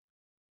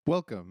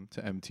Welcome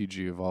to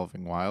MTG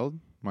Evolving Wild.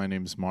 My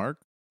name's Mark.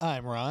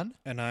 I'm Ron.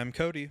 And I'm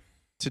Cody.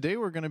 Today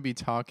we're going to be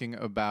talking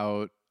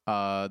about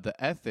the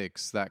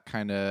ethics that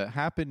kind of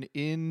happen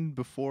in,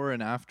 before,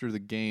 and after the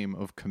game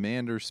of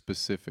Commander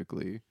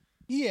specifically.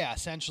 Yeah,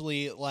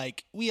 essentially,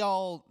 we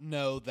all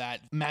know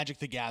that Magic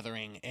the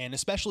Gathering, and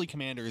especially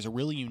Commander, is a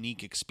really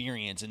unique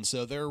experience. And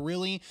so there are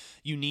really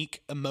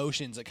unique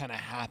emotions that kind of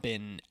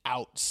happen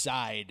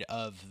outside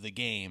of the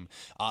game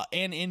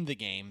and in the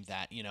game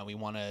that, we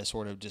want to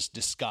sort of just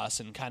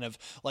discuss and kind of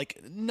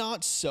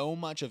not so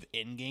much of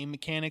in-game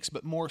mechanics,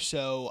 but more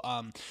so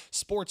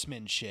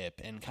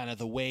sportsmanship and kind of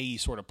the way you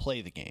sort of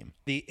play the game.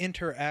 The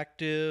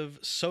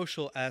interactive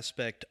social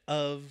aspect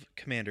of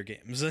Commander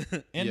games.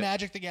 And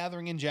Magic the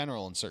Gathering in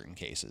general. In certain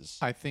cases,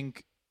 I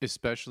think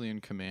especially in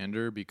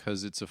Commander,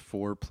 because it's a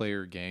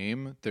 4-player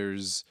game,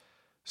 there's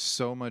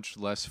so much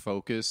less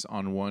focus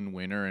on one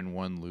winner and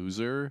one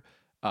loser,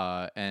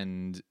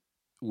 and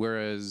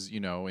whereas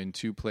in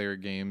 2-player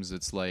games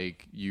it's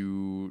like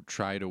you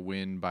try to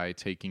win by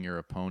taking your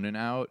opponent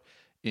out,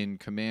 in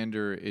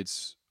Commander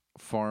it's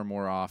far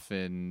more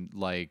often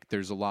like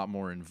there's a lot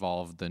more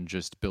involved than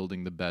just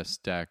building the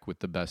best deck with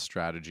the best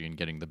strategy and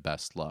getting the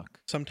best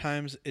luck.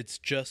 Sometimes it's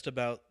just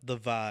about the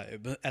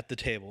vibe at the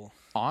table.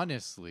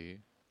 Honestly,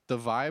 the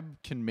vibe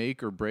can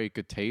make or break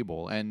a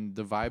table, and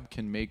the vibe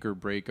can make or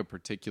break a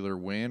particular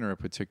win or a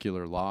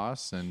particular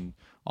loss and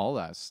all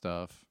that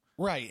stuff.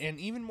 Right, and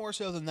even more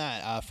so than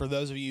that, for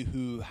those of you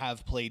who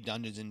have played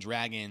Dungeons &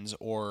 Dragons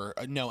or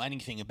know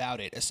anything about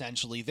it,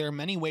 essentially, there are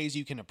many ways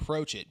you can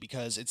approach it,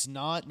 because it's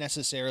not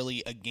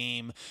necessarily a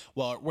game,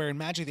 where in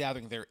Magic the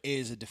Gathering there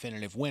is a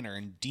definitive winner,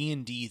 in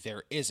D&D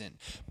there isn't.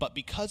 But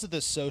because of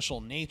the social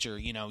nature,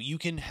 you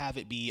can have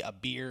it be a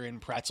beer and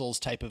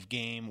pretzels type of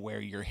game where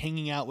you're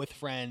hanging out with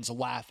friends,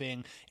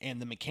 laughing,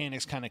 and the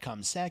mechanics kind of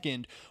come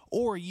second,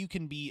 or you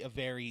can be a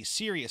very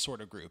serious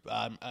sort of group,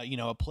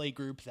 a play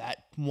group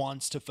that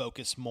wants to focus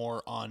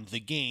more on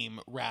the game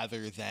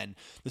rather than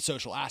the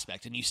social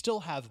aspect. And you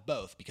still have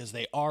both because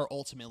they are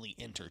ultimately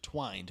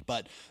intertwined,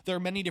 but there are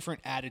many different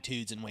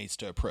attitudes and ways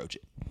to approach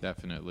it.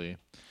 Definitely.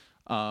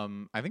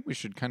 I think we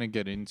should kind of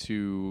get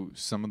into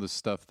some of the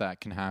stuff that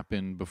can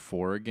happen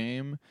before a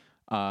game.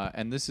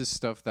 And this is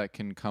stuff that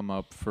can come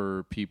up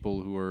for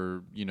people who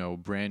are,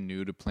 brand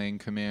new to playing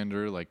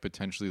Commander, like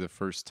potentially the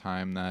first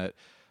time that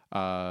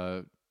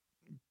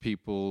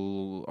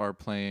people are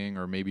playing,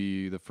 or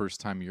maybe the first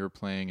time you're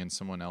playing and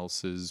someone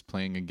else is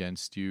playing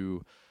against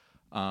you.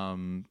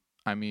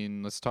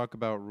 Let's talk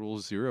about Rule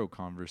Zero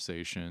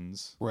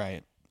conversations.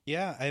 Right.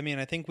 Yeah,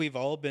 I think we've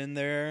all been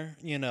there.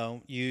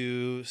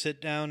 You sit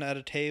down at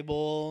a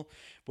table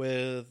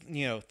with,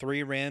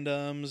 3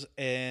 randoms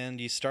and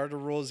you start a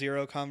Rule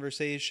Zero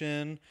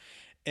conversation,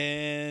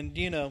 and,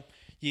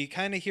 you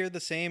kind of hear the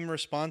same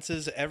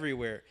responses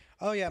everywhere.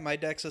 Oh yeah, my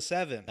deck's a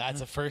 7.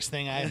 That's the first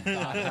thing I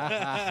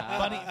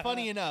thought.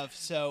 Funny enough,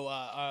 so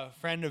a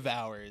friend of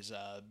ours,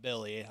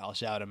 Billy, I'll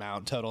shout him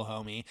out, total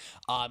homie,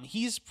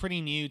 he's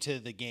pretty new to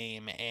the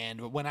game,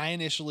 and when I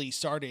initially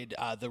started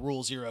the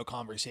Rule Zero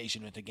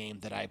conversation with the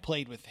game that I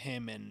played with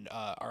him and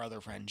our other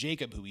friend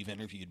Jacob, who we've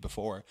interviewed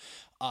before,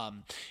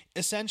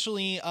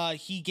 essentially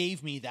he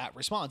gave me that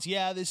response.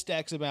 Yeah, this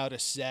deck's about a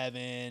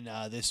 7,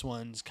 this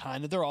one's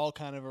they're all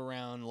kind of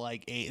around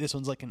like 8, this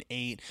one's like an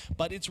 8,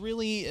 but it's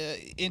really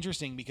interesting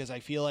because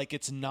I feel like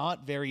it's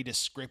not very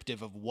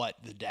descriptive of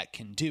what the deck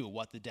can do,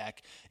 what the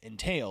deck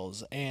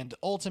entails. And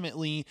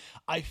ultimately,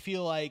 I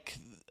feel like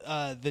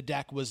the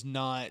deck was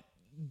not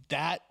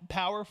that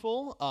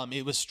powerful.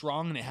 It was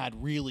strong and it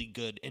had really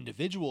good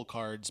individual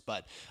cards,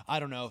 but I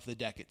don't know if the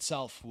deck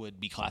itself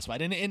would be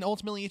classified. And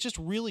ultimately, it's just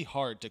really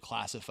hard to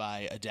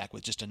classify a deck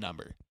with just a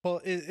number.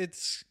 Well,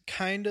 it's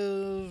kind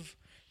of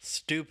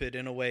stupid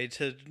in a way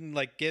to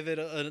give it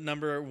a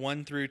number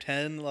 1 through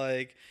 10.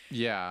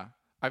 Yeah.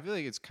 I feel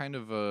like it's kind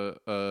of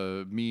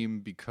a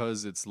meme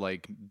because it's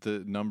like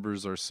the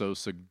numbers are so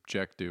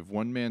subjective.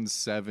 One man's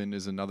 7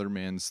 is another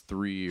man's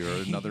 3,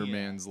 or another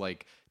man's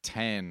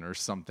 10 or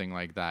something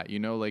like that.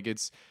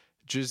 It's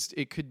just,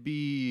 it could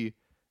be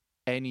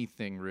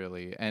anything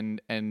really. And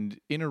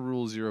in a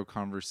Rule Zero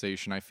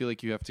conversation, I feel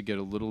like you have to get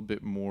a little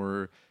bit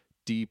more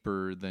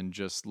deeper than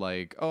just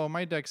oh,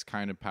 my deck's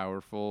kind of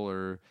powerful,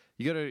 or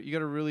you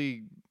gotta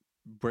really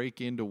break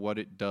into what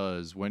it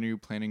does. When are you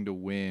planning to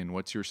win?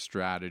 What's your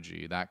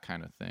strategy? That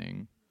kind of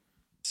thing.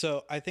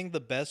 So I think the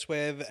best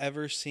way I've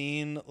ever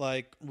seen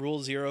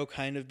Rule Zero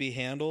kind of be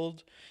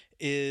handled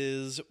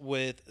is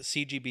with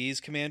CGB's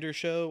Commander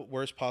show,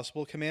 Worst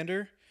Possible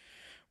Commander,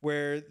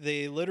 where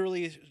they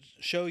literally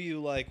show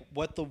you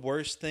what the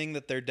worst thing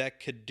that their deck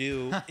could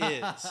do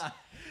is.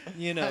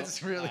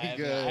 That's really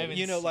good.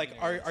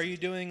 Are you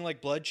doing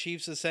Blood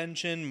Chief's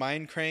Ascension,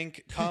 Mind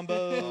Crank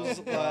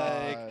combos?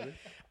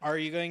 Are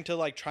you going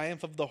to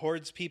Triumph of the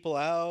Hordes people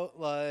out?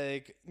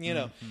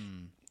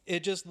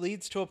 it just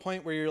leads to a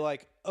point where you're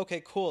like,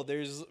 okay, cool.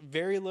 There's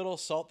very little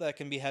salt that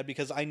can be had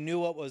because I knew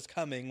what was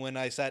coming when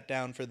I sat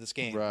down for this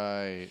game.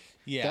 Right.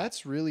 Yeah.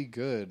 That's really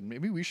good.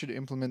 Maybe we should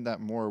implement that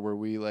more where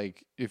we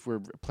like if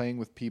we're playing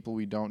with people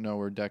we don't know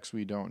or decks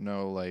we don't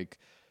know, like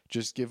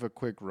just give a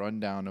quick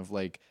rundown of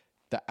like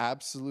the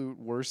absolute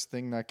worst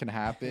thing that can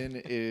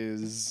happen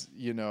is,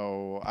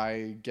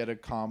 I get a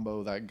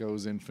combo that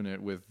goes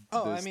infinite with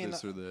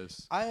this or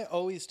this. I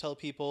always tell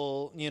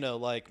people,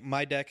 like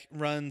my deck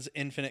runs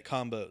infinite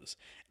combos.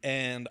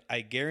 And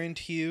I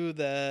guarantee you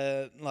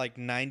that like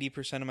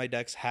 90% of my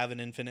decks have an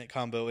infinite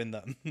combo in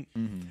them.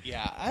 Mm-hmm.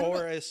 Yeah.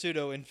 Or a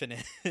pseudo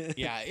infinite.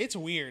 Yeah, it's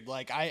weird.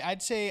 Like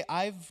I'd say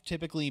I've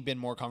typically been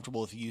more comfortable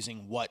with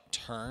using what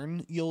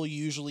turn you'll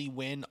usually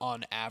win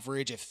on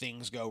average if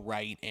things go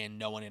right and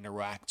no one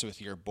interacts with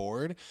your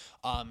board.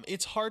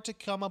 It's hard to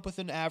come up with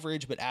an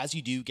average, but as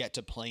you do get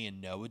to play and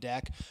know a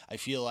deck, I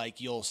feel like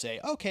you'll say,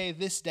 okay,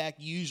 this deck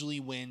usually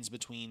wins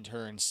between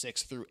turns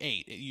 6 through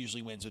 8. It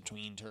usually wins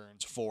between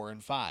turns 4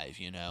 and 5.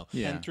 Yeah.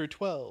 10 through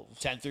 12.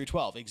 10 through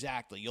 12,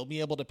 exactly. You'll be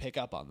able to pick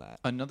up on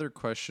that. Another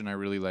question I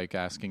really like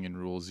asking in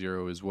Rule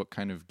Zero is what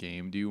kind of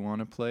game do you want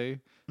to play?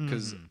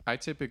 Because I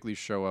typically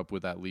show up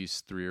with at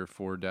least 3 or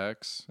 4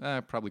 decks,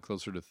 probably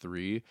closer to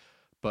 3.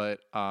 But,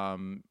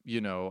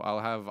 I'll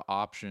have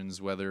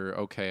options whether,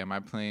 okay, am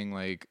I playing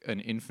like an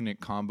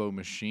infinite combo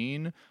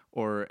machine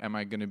or am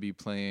I going to be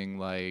playing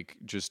like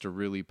just a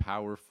really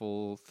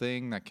powerful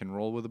thing that can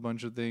roll with a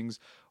bunch of things?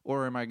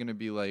 Or am I going to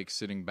be like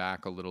sitting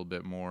back a little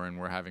bit more and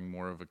we're having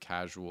more of a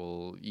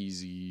casual,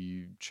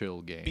 easy,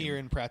 chill game? Beer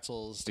and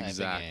pretzels type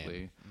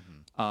Exactly.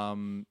 of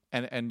game.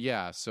 And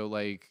yeah, so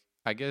like,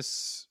 I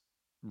guess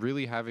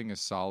really having a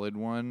solid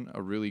one,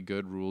 a really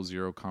good Rule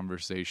Zero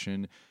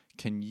conversation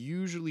can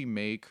usually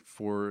make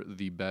for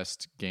the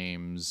best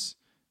games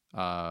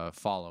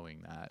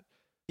following that.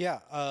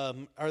 Yeah.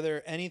 Are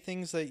there any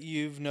things that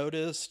you've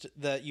noticed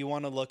that you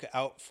want to look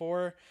out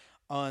for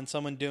on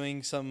someone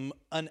doing some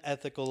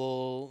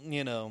unethical,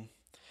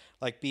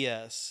 like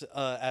BS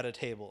at a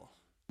table?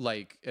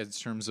 Like, in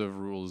terms of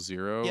Rule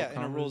Zero? Yeah,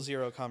 in a Rule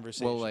Zero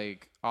conversation. Well,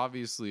 like,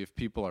 obviously, if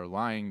people are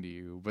lying to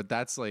you, but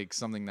that's, like,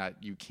 something that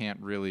you can't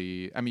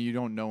really... I mean, you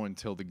don't know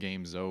until the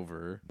game's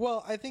over.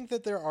 Well, I think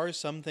that there are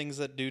some things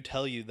that do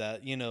tell you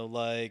that,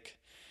 like,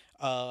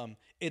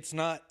 it's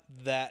not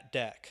that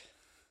deck.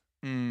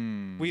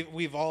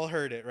 We've all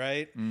heard it,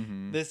 right?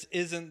 Mm-hmm. This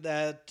isn't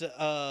that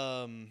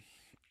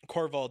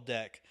Corval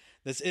deck.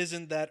 This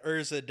isn't that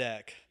Urza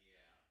deck.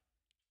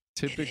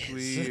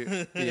 Typically,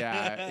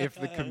 yeah, if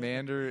the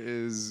commander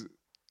is...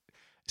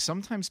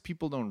 Sometimes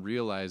people don't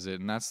realize it,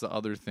 and that's the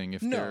other thing.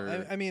 If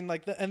they're... I mean,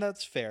 like, and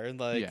that's fair.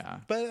 Like, yeah.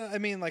 But, I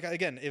mean, like,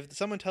 again, if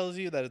someone tells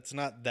you that it's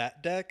not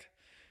that deck,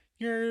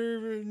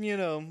 you're,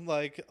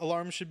 like,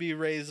 alarms should be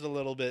raised a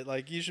little bit.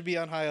 Like, you should be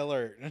on high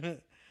alert.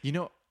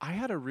 I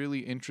had a really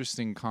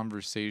interesting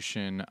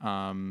conversation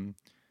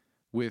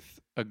with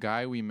a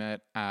guy we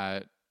met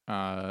at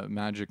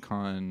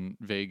MagicCon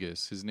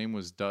Vegas. His name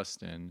was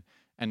Dustin.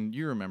 And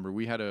you remember,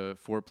 we had a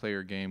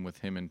 4-player game with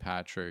him and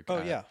Patrick.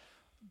 Oh, yeah.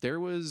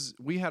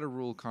 We had a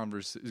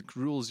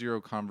Rule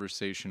Zero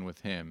conversation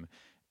with him,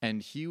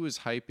 and he was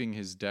hyping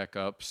his deck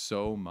up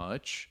so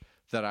much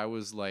that I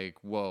was like,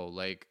 whoa,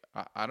 like,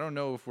 I don't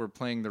know if we're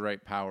playing the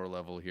right power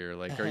level here.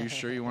 Like, are you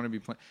sure you want to be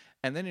playing?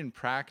 And then in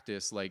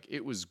practice, like,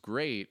 it was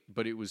great,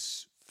 but it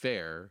was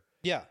fair.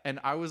 Yeah. And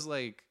I was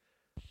like,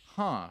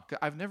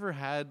 I've never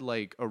had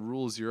like a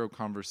Rule Zero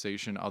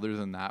conversation other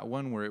than that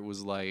one where it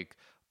was like,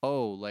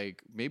 oh,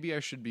 like, maybe I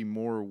should be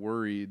more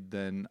worried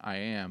than I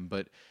am.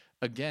 But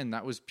again,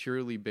 that was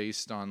purely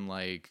based on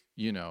like,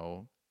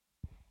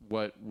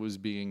 what was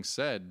being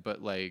said.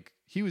 But like,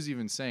 he was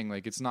even saying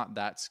like, it's not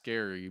that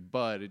scary,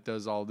 but it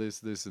does all this,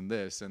 this, and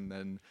this. And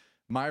then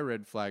my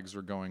red flags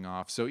were going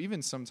off. So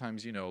even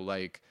sometimes,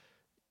 like,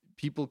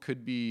 people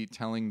could be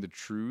telling the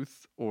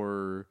truth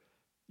or,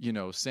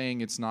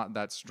 saying it's not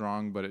that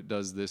strong, but it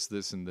does this,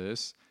 this, and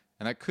this.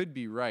 And that could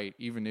be right,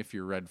 even if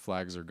your red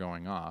flags are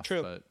going off.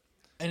 True. But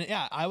And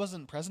yeah, I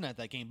wasn't present at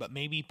that game, but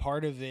maybe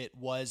part of it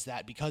was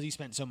that because he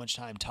spent so much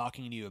time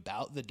talking to you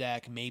about the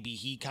deck, maybe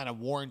he kind of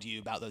warned you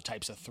about the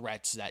types of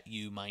threats that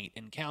you might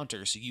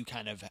encounter. So you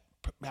kind of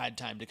had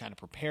time to kind of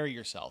prepare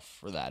yourself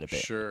for that a bit.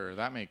 Sure,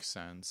 that makes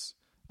sense.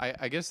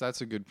 I guess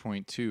that's a good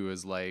point too,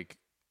 is like,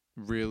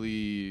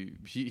 really,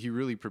 he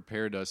really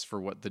prepared us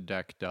for what the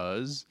deck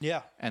does.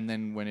 Yeah. And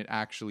then when it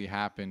actually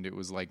happened, it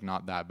was like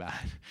not that bad.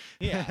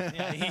 Yeah.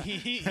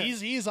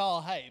 He's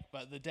all hype,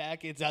 but the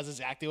deck, it does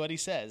exactly what he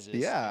says.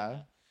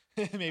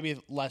 It's, maybe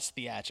less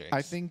theatrics.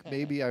 I think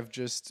maybe I've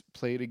just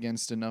played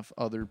against enough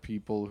other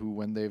people who,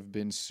 when they've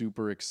been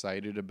super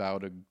excited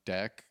about a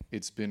deck,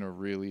 it's been a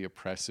really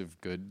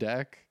oppressive good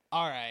deck.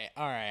 All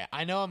right.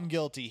 I know I'm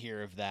guilty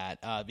here of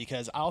that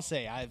because I'll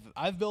say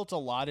I've built a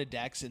lot of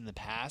decks in the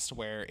past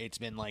where it's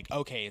been like,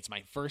 okay, it's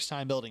my first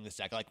time building this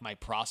deck, like my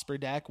Prosper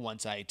deck.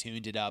 Once I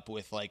tuned it up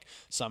with like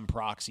some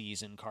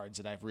proxies and cards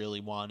that I've really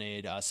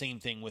wanted. Same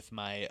thing with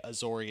my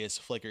Azorius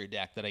Flicker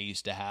deck that I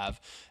used to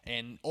have,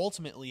 and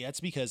ultimately that's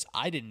because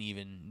I didn't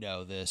even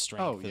know the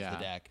strength of the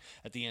deck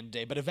at the end of the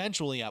day. But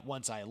eventually,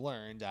 once I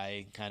learned,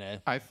 I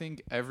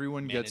think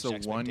everyone gets a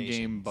 1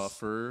 game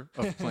buffer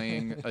of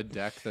playing a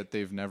deck that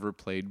they've never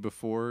played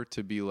before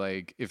to be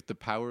like, if the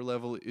power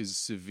level is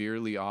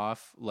severely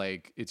off,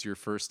 like it's your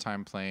first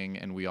time playing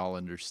and we all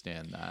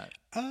understand that.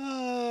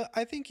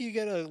 I think you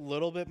get a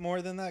little bit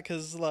more than that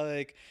because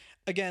like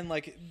again,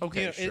 like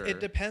sure. it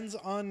depends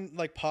on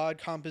like pod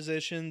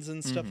compositions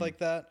and stuff like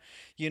that.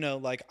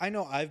 Like I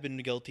know I've been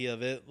guilty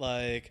of it.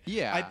 Like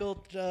I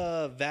built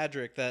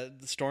Vadric, that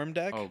storm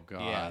deck. Oh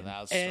god. Yeah,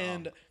 that was strong.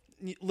 And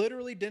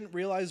literally didn't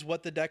realize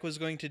what the deck was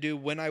going to do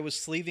when I was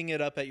sleeving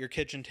it up at your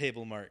kitchen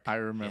table, Mark. I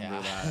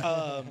remember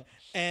that.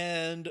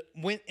 And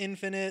went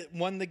infinite,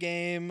 won the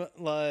game,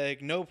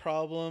 like no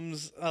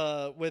problems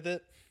with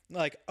it.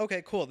 Like,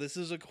 okay, cool. This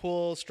is a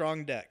cool,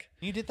 strong deck.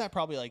 You did that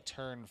probably like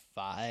turn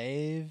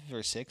 5 or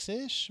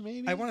 6-ish,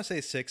 maybe? I want to say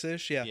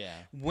 6-ish, yeah.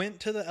 Went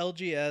to the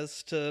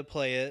LGS to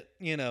play it,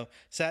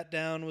 sat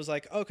down, was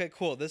like, okay,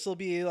 cool. This will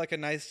be like a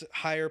nice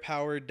higher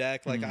powered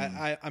deck. Like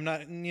I'm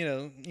not,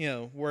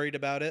 worried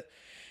about it.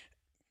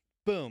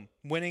 Boom.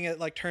 Winning at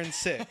like turn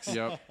 6.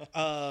 Yep.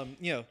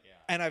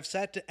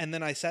 And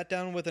then I sat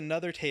down with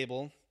another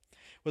table,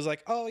 was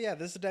like, oh yeah,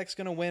 this deck's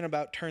going to win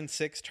about turn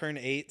 6, turn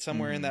 8,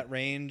 somewhere in that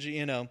range,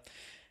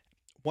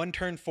 one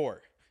turn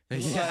 4.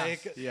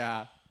 Like,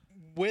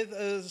 with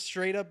a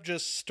straight up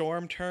just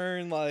storm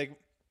turn, like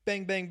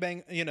bang, bang,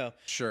 bang,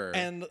 Sure.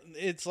 And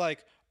it's like,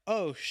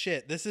 oh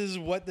shit, this is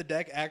what the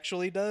deck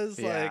actually does.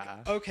 Yeah.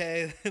 Like,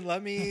 okay,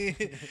 let me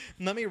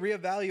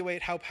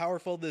reevaluate how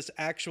powerful this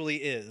actually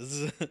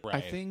is. Right. I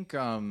think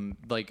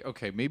like,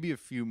 okay, maybe a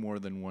few more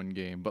than 1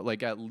 game, but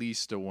like at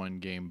least a 1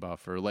 game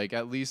buffer. Like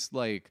at least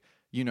like,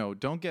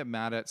 don't get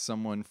mad at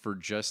someone for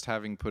just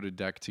having put a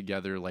deck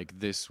together like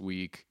this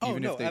week,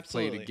 even if they've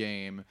played a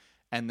game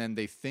and then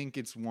they think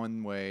it's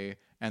one way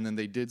and then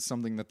they did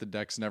something that the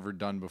deck's never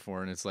done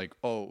before and it's like,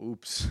 oh,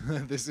 oops,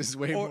 this is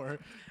way more.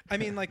 I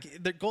mean,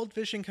 like the gold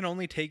fishing can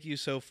only take you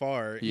so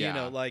far.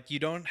 Like you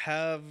don't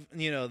have,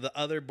 the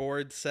other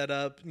boards set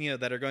up,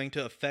 that are going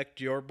to affect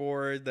your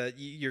board that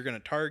you're going to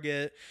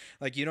target.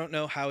 Like you don't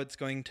know how it's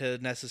going to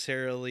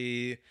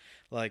necessarily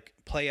like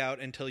play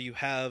out until you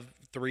have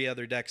 3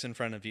 other decks in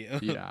front of you.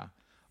 Yeah.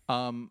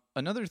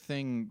 Another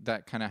thing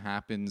that kind of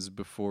happens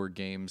before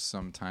games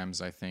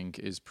sometimes, I think,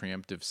 is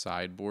preemptive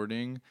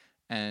sideboarding.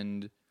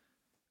 And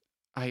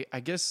I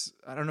guess,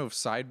 I don't know if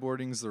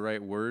sideboarding is the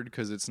right word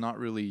because it's not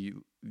really,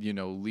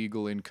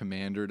 legal in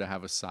Commander to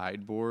have a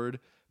sideboard.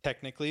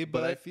 Technically,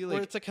 but I feel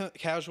like it's a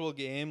casual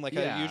game. Like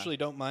I usually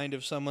don't mind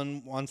if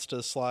someone wants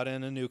to slot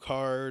in a new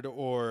card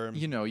or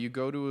you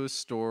go to a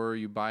store,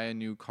 you buy a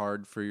new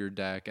card for your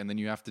deck, and then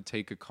you have to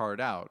take a card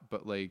out.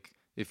 But like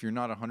if you're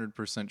not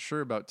 100%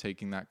 sure about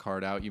taking that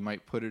card out, you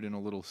might put it in a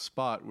little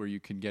spot where you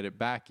can get it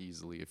back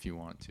easily if you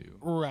want to.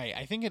 Right.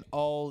 I think it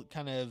all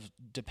kind of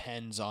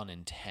depends on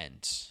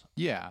intent.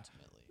 Yeah.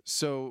 Ultimately.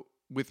 So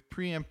with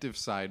preemptive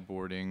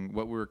sideboarding,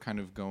 what we're kind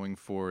of going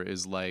for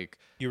is like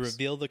you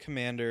reveal the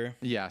commander.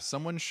 Yeah,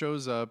 someone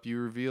shows up, you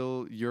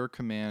reveal your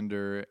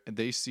commander,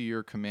 they see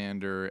your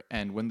commander,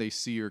 and when they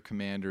see your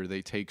commander,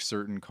 they take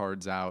certain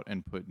cards out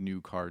and put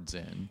new cards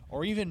in.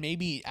 Or even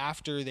maybe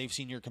after they've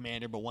seen your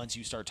commander, but once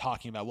you start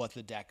talking about what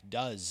the deck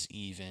does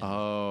even.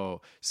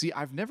 Oh, see,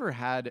 I've never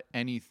had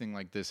anything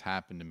like this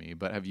happen to me,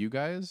 but have you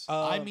guys?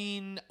 I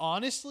mean,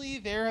 honestly,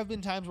 there have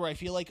been times where I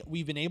feel like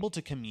we've been able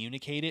to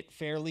communicate it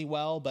fairly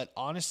well, but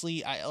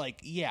honestly,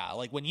 like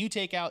when you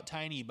take out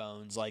Tiny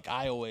Bones, like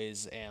I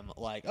always am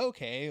like,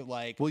 okay,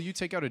 like, well, you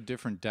take out a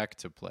different deck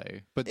to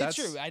play, but that's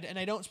true. And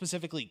I don't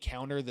specifically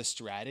counter the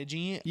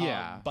strategy.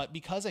 Yeah. But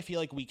because I feel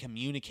like we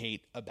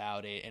communicate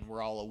about it and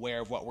we're all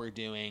aware of what we're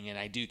doing, and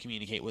I do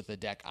communicate with the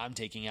deck I'm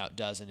taking out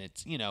doesn't,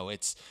 it's,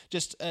 it's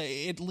just,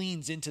 it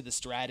leans into the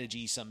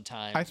strategy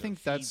sometimes. I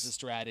think that's the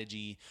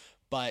strategy.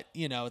 But,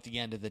 at the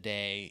end of the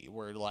day,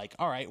 we're like,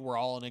 all right, we're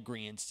all in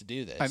agreement to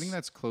do this. I think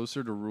that's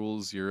closer to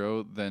Rule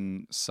 0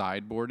 than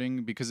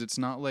sideboarding, because it's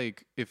not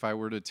like if I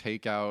were to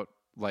take out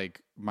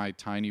like my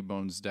Tiny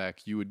Bones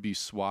deck, you would be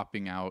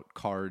swapping out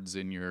cards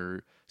in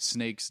your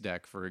Snakes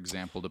deck, for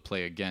example, to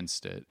play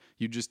against it.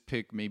 You just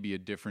pick maybe a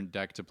different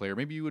deck to play, or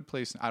maybe you would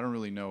play. I don't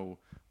really know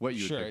what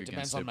you would pick against it. Sure, it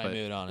depends on my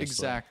mood, honestly.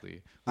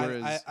 Exactly.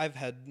 Whereas I've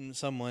had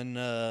someone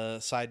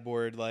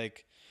sideboard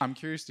like. I'm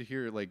curious to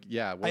hear, like,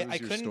 yeah, what was I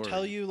your couldn't story?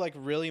 tell you like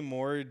really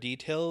more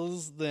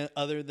details than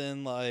other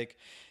than like,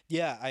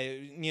 yeah,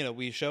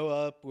 we show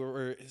up,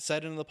 we're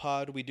set into the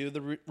pod, we do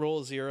the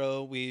roll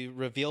 0, we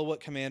reveal what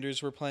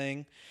commanders we're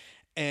playing,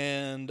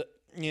 and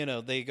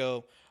they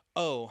go,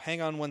 oh, hang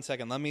on 1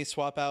 second, let me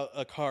swap out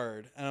a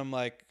card, and I'm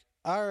like,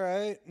 all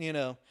right,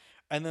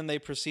 and then they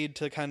proceed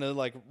to kind of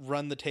like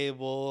run the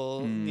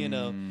table,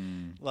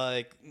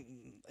 like.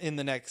 in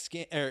the next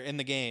game or in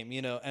the game,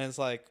 you know, and it's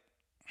like,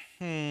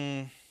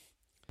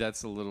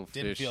 That's a little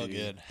Didn't fishy. feel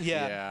good.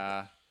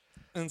 Yeah.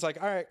 and it's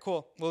like, all right,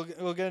 cool,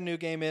 we'll get a new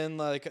game in,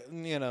 like,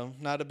 you know,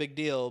 not a big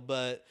deal,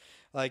 but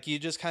like you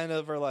just kind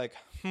of are like,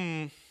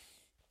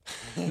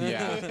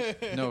 Yeah.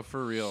 No,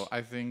 for real.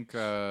 I think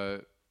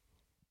I'm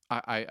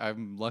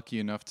lucky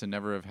enough to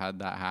never have had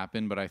that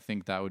happen, but I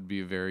think that would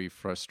be a very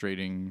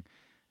frustrating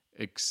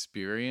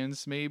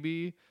experience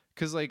maybe.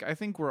 Because, like, I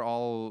think we're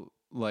all,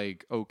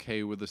 like,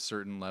 okay with a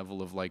certain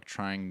level of, like,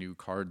 trying new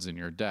cards in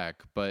your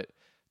deck. But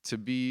to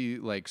be,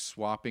 like,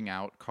 swapping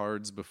out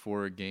cards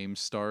before a game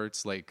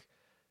starts, like,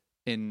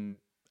 I mean,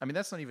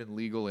 that's not even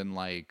legal in,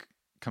 like,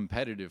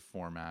 competitive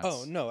formats.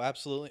 oh no,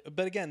 absolutely.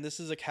 But again, this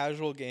is a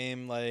casual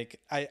game.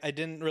 Like I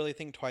didn't really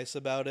think twice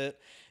about it.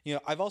 You know,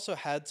 I've also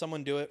had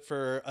someone do it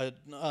for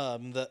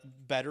the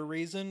better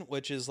reason,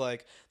 which is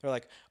like they're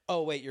like,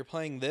 oh wait, you're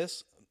playing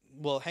this.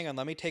 Well, hang on,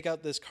 let me take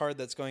out this card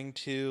that's going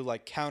to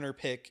like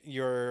counterpick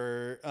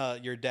your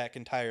deck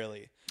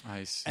entirely.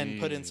 I see.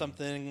 And put in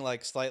something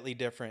like slightly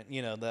different,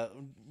 you know, that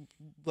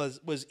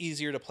was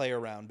easier to play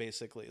around,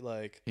 basically.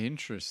 Like,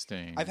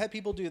 Interesting. I've had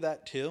people do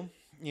that too,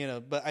 you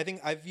know, but I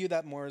think I view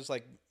that more as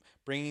like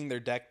bringing their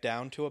deck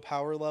down to a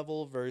power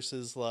level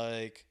versus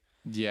like,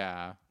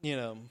 Yeah. you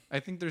know, I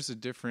think there's a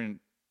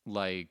different,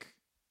 like,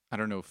 I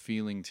don't know,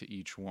 feeling to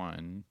each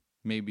one.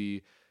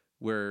 Maybe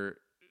where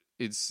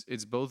it's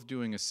both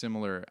doing a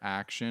similar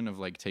action of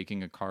like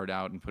taking a card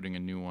out and putting a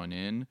new one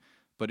in,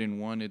 but in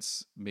one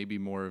it's maybe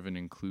more of an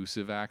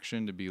inclusive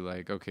action to be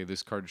like, okay,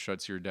 this card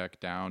shuts your deck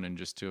down and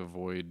just to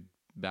avoid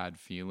bad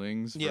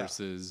feelings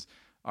versus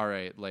all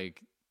right,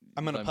 like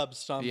I'm gonna pub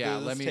stomp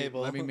this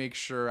table. Let me make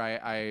sure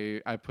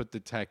I put the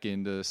tech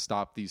in to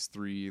stop these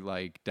 3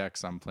 like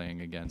decks I'm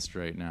playing against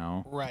right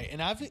now. Right,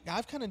 and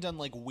I've kind of done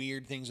like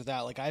weird things with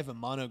that. Like I have a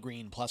mono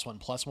green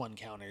 +1/+1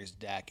 counters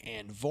deck,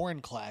 and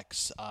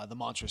Vorinclex, the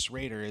Monstrous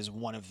Raider, is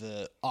one of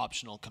the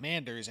optional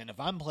commanders. And if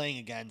I'm playing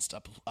against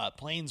a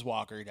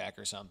Planeswalker deck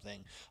or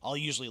something, I'll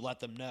usually let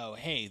them know,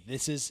 hey,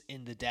 this is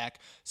in the deck.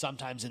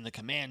 Sometimes in the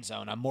command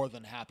zone, I'm more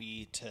than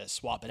happy to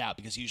swap it out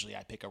because usually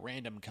I pick a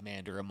random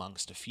commander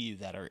amongst a few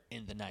that are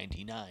in the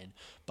 99.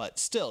 But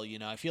still, you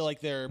know, I feel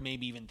like there are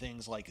maybe even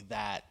things like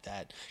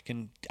that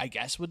can, I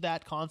guess, with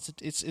that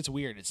concept, it's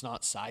weird. It's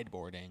not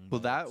sideboarding.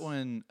 Well,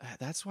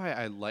 that's why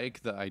I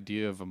like the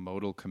idea of a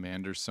modal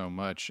commander so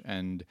much.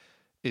 And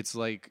it's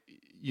like,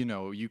 you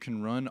know, you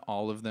can run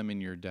all of them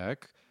in your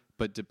deck,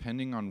 but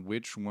depending on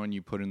which one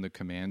you put in the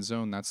command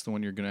zone, that's the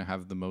one you're going to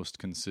have the most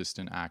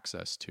consistent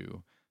access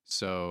to.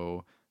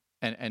 So,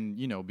 and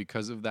you know,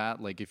 because of that,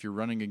 like if you're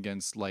running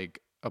against like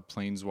a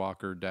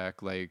Planeswalker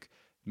deck, like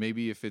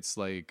maybe if it's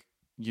like,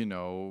 you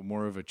know,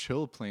 more of a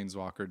chill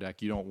Planeswalker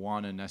deck, you don't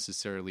want to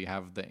necessarily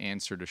have the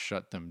answer to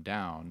shut them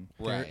down.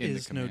 There in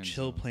is no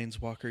chill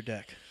Planeswalker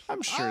deck.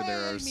 I'm sure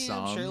there are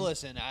some. I'm sure.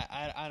 Listen,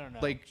 I don't know.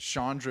 Like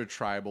Chandra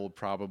Tribal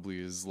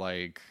probably is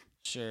like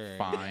sure,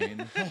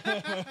 fine.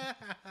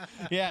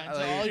 Yeah,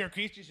 until all your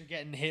creatures are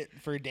getting hit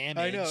for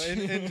damage. I know,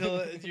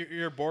 until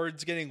your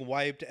board's getting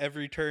wiped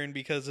every turn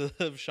because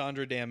of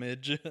Chandra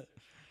damage.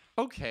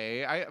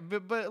 Okay,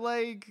 but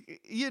like,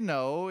 you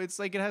know, it's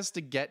like it has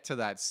to get to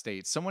that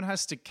state. Someone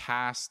has to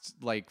cast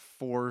like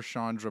 4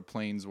 Chandra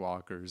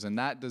Planeswalkers, and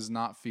that does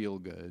not feel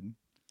good.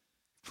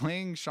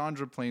 Playing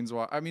Chandra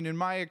Planeswalkers, I mean, in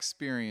my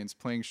experience,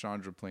 playing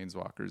Chandra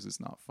Planeswalkers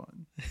is not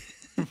fun.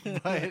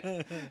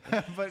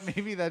 but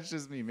maybe that's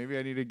just me. Maybe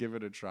I need to give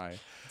it a try.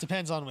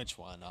 Depends on which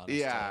one, honestly.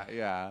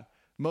 Yeah.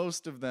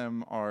 Most of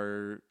them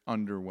are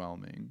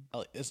underwhelming.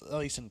 At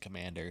least in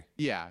Commander.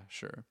 Yeah,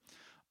 sure.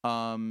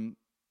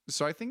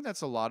 So I think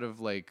that's a lot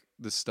of like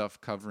the stuff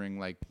covering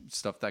like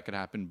stuff that could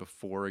happen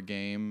before a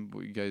game.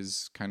 You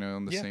guys kind of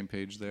on the same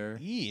page there?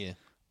 Yeah.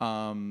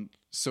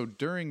 So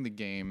during the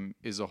game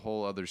is a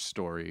whole other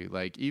story.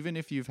 Like even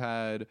if you've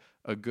had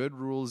a good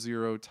Rule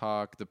Zero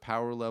talk, the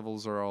power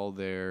levels are all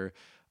there.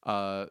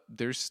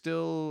 There's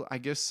still, I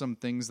guess, some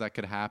things that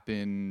could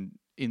happen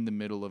in the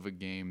middle of a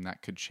game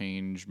that could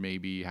change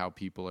maybe how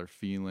people are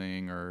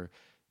feeling, or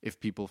if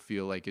people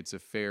feel like it's a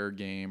fair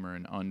game or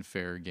an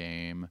unfair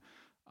game.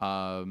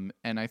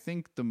 And I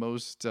think the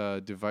most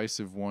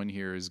divisive one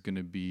here is going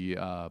to be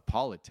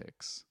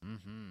politics.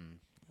 Mm-hmm.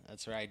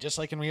 That's right. Just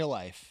like in real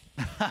life.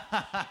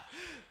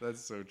 That's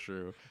so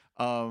true.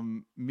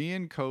 Me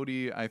and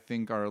Cody, I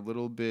think, are a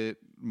little bit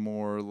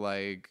more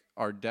like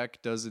our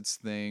deck does its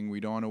thing.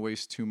 We don't want to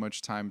waste too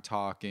much time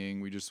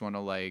talking. We just want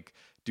to like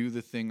do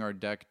the thing our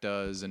deck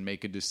does and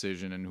make a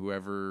decision, and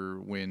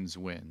whoever wins,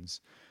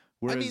 wins.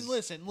 Whereas, I mean,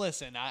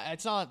 listen.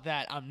 It's not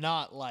that I'm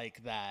not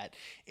like that.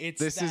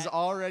 This is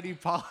already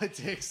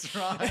politics,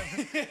 Ron.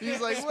 He's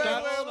like,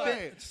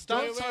 wait.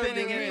 Stop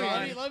spinning it,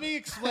 Ron. Let me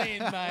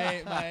explain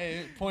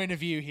my point of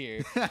view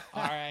here. All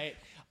right.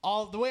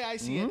 The way I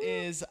see it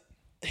is,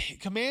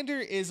 Commander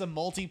is a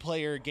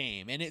multiplayer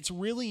game, and it's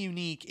really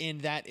unique in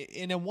that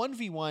in a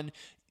 1v1,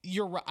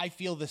 I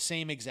feel the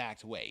same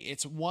exact way.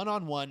 It's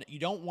one-on-one. You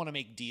don't want to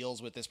make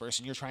deals with this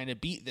person. You're trying to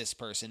beat this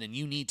person, and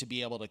you need to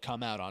be able to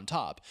come out on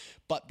top.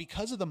 But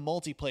because of the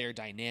multiplayer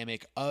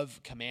dynamic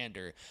of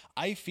Commander,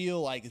 I feel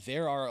like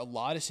there are a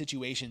lot of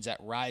situations that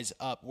rise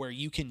up where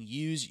you can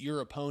use your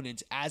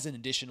opponent as an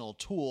additional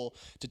tool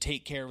to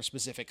take care of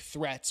specific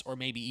threats or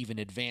maybe even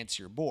advance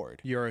your board.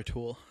 You're a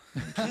tool.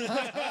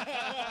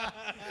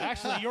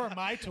 Actually, you're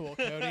my tool,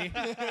 Cody.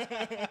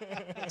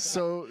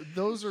 So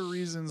those are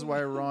reasons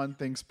why Ron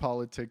thinks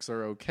politics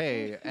are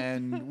okay,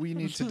 and we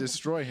need to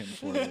destroy him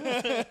for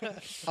it.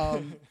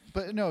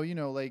 But no,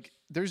 like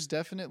there's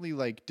definitely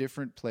like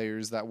different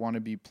players that want to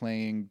be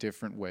playing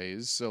different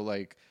ways. So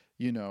like,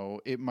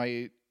 it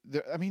might.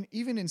 I mean,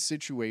 even in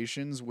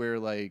situations where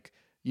like,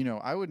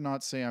 I would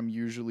not say I'm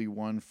usually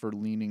one for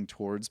leaning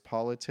towards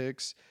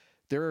politics.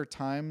 There are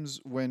times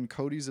when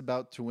Cody's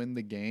about to win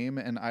the game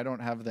and I don't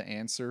have the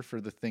answer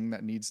for the thing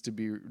that needs to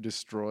be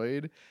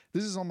destroyed.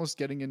 This is almost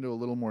getting into a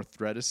little more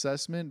threat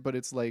assessment, but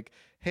it's like,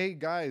 hey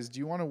guys, do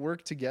you want to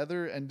work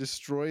together and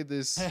destroy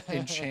this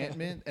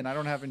enchantment? And I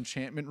don't have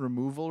enchantment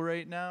removal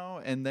right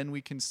now, and then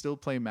we can still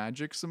play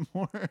Magic some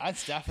more.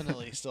 That's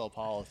definitely still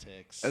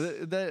politics.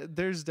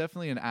 There's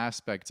definitely an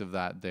aspect of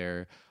that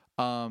there.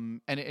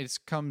 And it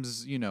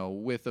comes,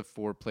 with a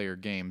 4-player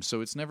game.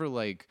 So it's never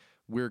like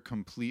we're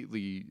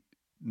completely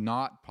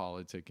not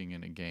politicking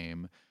in a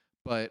game,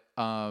 but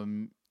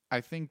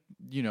I think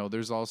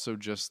there's also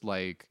just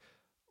like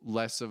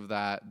less of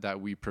that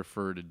we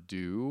prefer to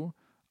do,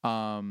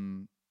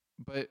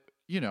 but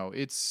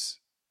it's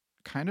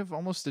kind of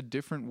almost a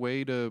different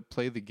way to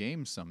play the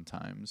game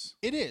sometimes.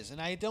 It is,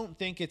 and I don't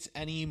think it's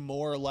any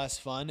more or less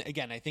fun.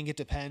 Again, I think it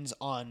depends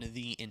on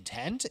the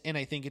intent, and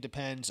I think it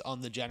depends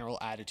on the general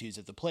attitudes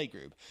of the play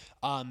group.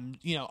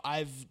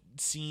 I've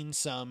seen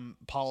some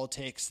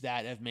politics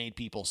that have made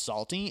people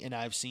salty, and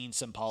I've seen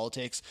some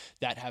politics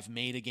that have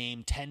made a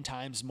game 10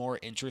 times more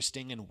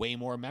interesting and way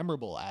more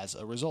memorable as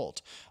a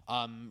result.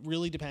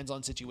 Really depends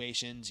on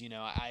situations.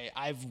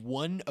 I've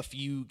won a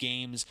few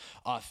games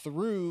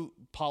through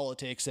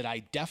politics that I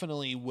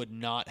definitely would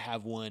not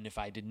have won if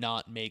I did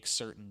not make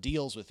certain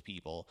deals with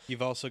people.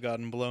 You've also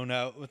gotten blown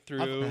out through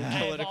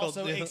political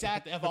deals.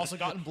 Exactly. I've also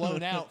gotten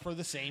blown out for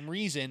the same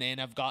reason, and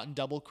I've gotten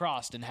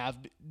double-crossed and have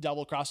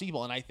double-crossed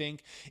people. And I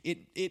think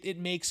it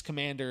makes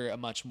Commander a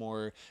much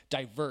more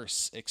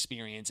diverse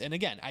experience. And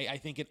again, I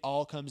think it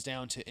all comes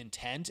down to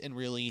intent and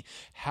really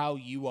how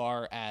you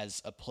are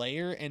as a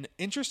player. And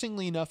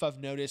interestingly enough, I've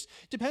noticed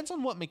it depends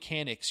on what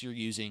mechanics you're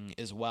using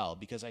as well,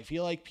 because I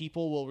feel like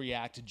people will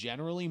react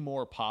generally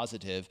more positive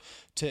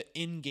to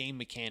in-game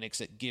mechanics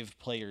that give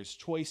players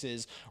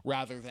choices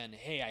rather than,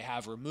 hey, I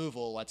have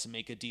removal, let's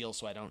make a deal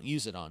so I don't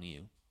use it on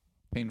you.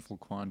 Painful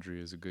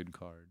Quandary is a good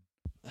card.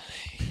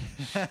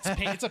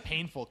 It's a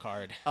painful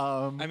card.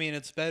 I mean,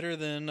 it's better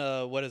than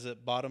what is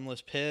it,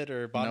 Bottomless Pit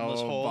or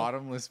Bottomless Hole?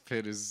 Bottomless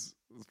Pit is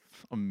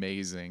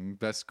amazing,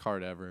 best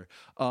card ever.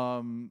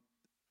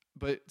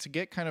 But to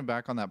get kind of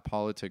back on that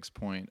politics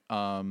point,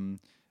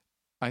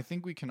 I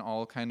think we can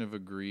all kind of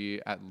agree,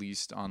 at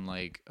least on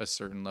like a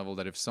certain level,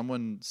 that if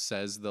someone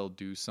says they'll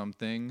do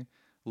something,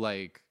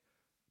 like,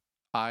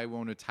 I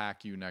won't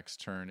attack you next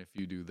turn if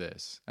you do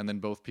this, and then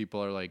both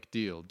people are like,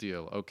 deal,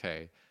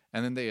 okay,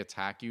 and then they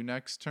attack you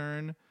next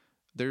turn,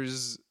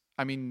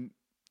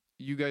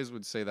 you guys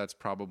would say that's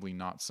probably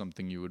not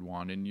something you would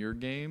want in your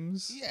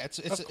games. Yeah, it's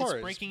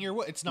breaking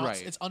your. It's not.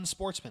 Right. It's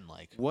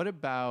unsportsmanlike. What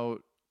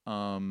about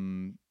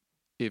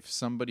if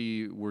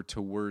somebody were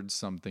to word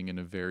something in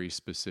a very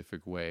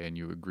specific way and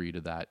you agree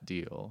to that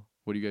deal?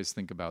 What do you guys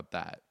think about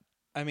that?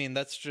 I mean,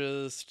 that's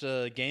just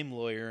game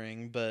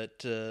lawyering,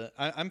 but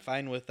I'm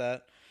fine with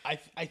that.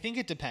 I think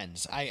it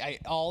depends. I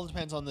all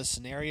depends on the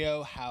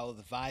scenario, how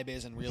the vibe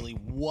is, and really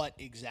what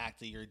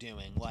exactly you're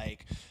doing.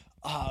 Like,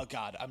 oh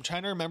God, I'm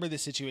trying to remember the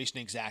situation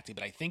exactly,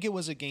 but I think it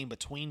was a game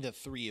between the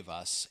three of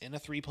us in a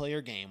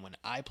 3-player game. When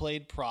I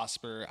played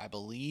Prosper, I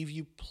believe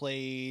you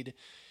played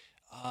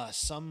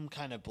some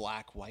kind of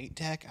black-white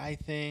deck, I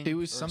think. It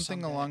was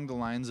something along the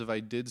lines of, I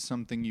did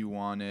something you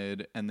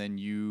wanted, and then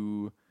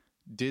you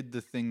did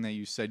the thing that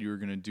you said you were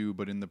going to do,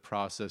 but in the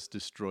process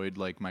destroyed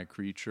like my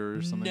creature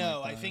or something. No,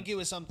 like that. I think it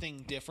was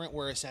something different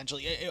where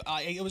essentially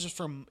it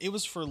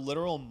was for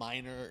literal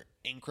minor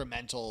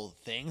incremental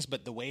things,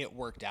 but the way it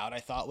worked out I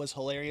thought was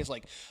hilarious.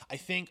 Like, I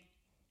think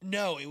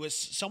it was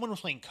someone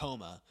was playing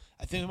Coma.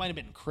 I think it might have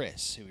been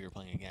Chris who we were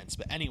playing against.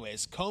 But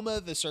anyways,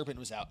 Coma the Serpent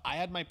was out. I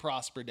had my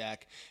Prosper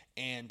deck,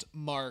 and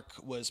Mark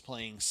was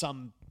playing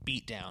some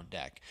beatdown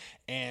deck.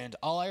 And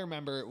all I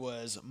remember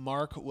was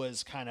Mark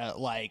was kind of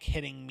like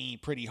hitting me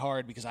pretty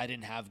hard because I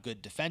didn't have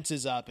good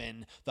defenses up,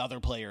 and the other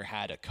player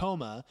had a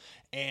Coma.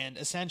 And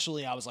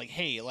essentially I was like,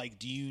 hey, like,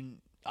 do you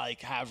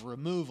like have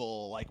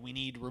removal? Like, we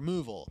need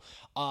removal.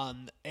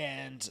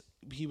 And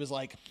he was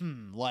like,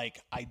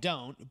 like, I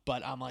don't,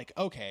 but I'm like,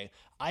 okay,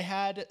 I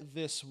had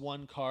this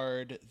one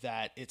card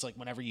that it's like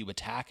whenever you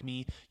attack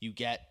me, you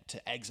get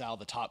to exile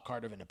the top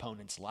card of an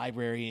opponent's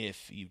library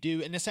if you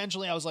do. And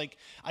essentially I was like,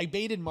 I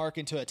baited Mark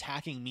into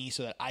attacking me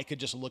so that I could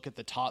just look at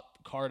the top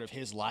card of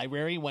his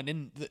library, when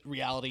in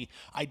reality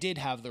I did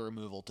have the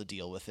removal to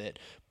deal with it,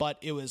 but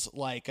it was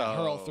like a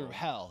hurl through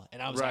hell,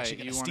 and I was actually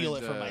going to steal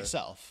it for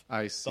myself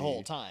the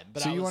whole time.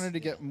 But so you wanted to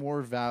get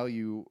more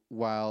value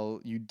while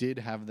you did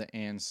have the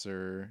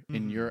answer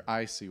in your...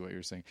 I see what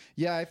you're saying.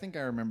 Yeah, I think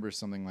I remember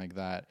something like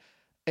that.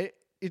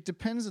 It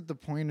depends at the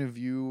point of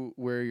view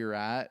where you're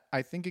at.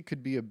 I think it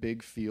could be a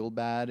big feel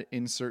bad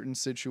in certain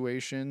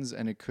situations,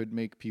 and it could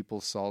make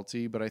people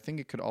salty, but I think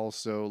it could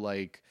also,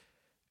 like,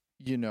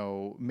 you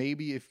know,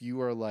 maybe if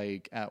you are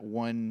like at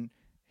one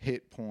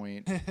hit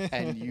point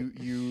and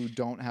you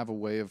don't have a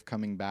way of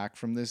coming back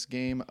from this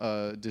game,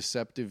 a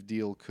deceptive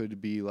deal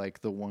could be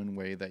like the one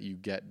way that you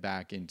get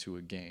back into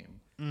a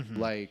game.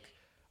 Like,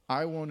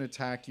 I won't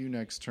attack you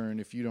next turn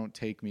if you don't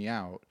take me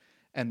out.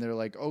 And they're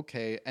like,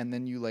 okay. And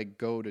then you like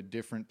go to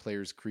different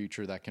players'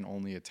 creature that can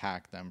only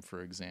attack them,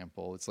 for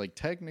example. It's like,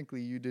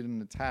 technically you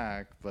didn't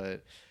attack,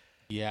 but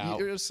yeah,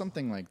 there's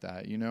something like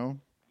that, you know?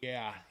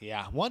 Yeah.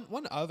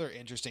 One other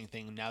interesting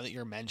thing, now that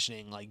you're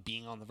mentioning like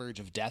being on the verge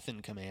of death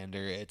in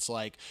Commander, it's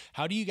like,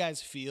 how do you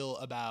guys feel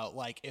about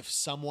like if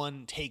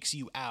someone takes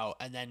you out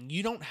and then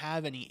you don't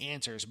have any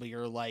answers, but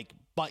you're like,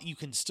 but you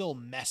can still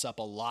mess up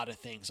a lot of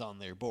things on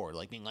their board,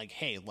 like being like,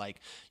 hey,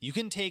 like, you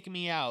can take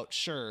me out,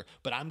 sure,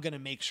 but I'm gonna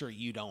make sure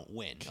you don't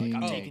win. Like,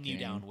 I'm taking you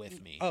down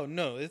with me. Oh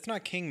no, it's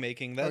not king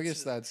making. That's, I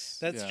guess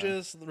that's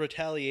just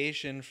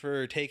retaliation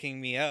for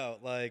taking me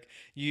out. Like,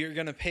 you're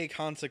gonna pay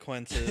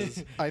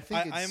consequences.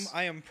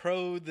 I am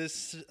pro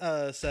this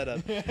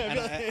setup, and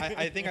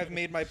I think I've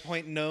made my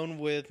point known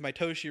with my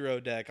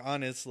Toshiro deck.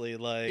 Honestly,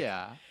 like,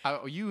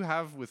 you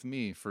have with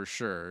me for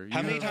sure.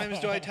 How many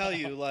times do I tell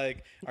you,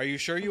 like, are you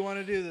sure you want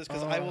to do this?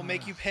 Because I will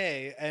make you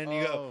pay. And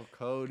you go,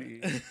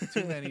 Cody,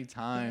 too many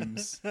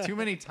times, too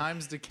many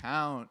times to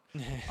count.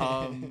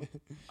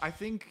 I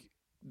think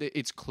that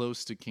it's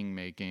close to king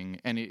making,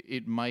 and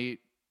it might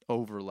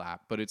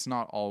overlap, but it's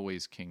not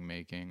always king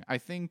making. I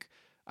think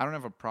I don't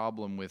have a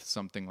problem with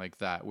something like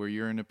that, where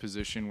you're in a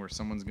position where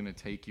someone's going to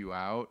take you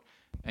out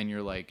and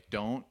you're like,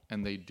 don't,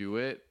 and they do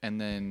it. And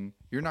then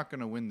you're not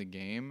going to win the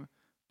game,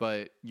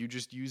 but you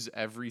just use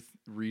every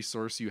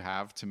resource you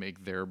have to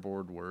make their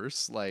board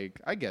worse.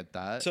 Like, I get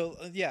that. So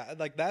yeah,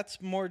 like,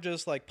 that's more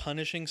just like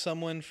punishing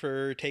someone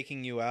for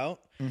taking you out.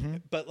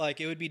 But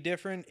like, it would be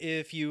different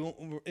if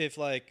you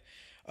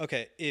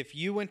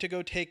went to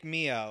go take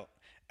me out,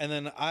 and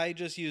then I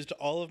just used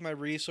all of my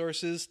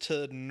resources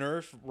to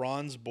nerf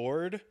Ron's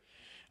board,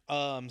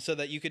 so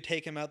that you could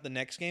take him out the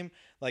next game.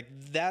 Like,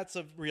 that's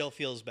a real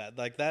feels bad.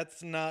 Like,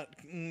 that's not,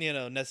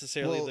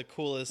 necessarily the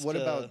coolest. What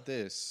about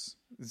this?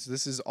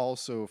 This is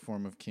also a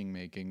form of king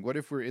making. What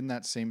if we're in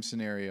that same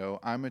scenario?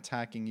 I'm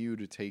attacking you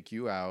to take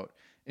you out.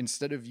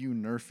 Instead of you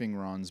nerfing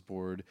Ron's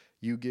board,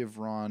 you give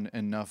Ron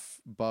enough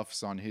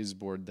buffs on his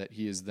board that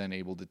he is then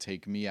able to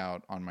take me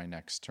out on my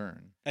next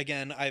turn.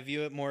 Again, I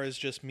view it more as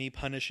just me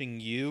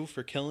punishing you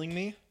for killing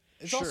me.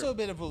 It's also a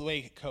bit of a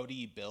way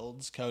Cody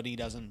builds. Cody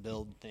doesn't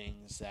build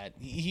things that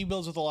he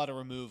builds with a lot of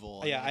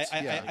removal. Yeah,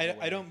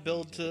 I don't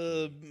build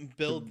to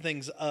build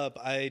things up.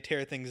 I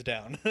tear things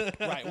down.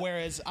 Right.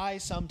 Whereas I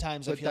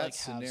sometimes I feel like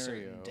have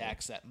certain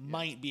decks that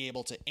might be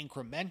able to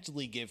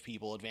incrementally give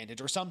people advantage,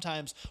 or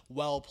sometimes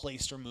well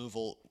placed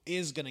removal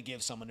is going to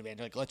give someone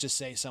advantage. Like, let's just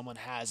say someone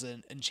has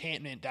an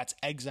enchantment that's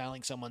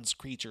exiling someone's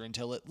creature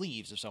until it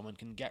leaves. If someone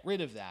can get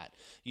rid of that,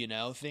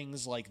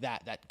 things like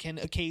that can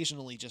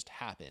occasionally just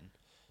happen.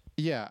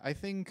 Yeah, I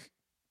think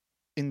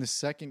in the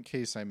second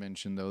case I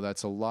mentioned, though,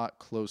 that's a lot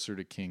closer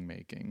to king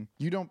making.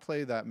 You don't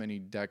play that many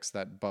decks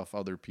that buff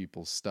other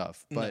people's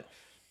stuff, but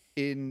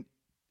in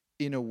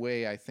a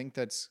way, I think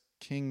that's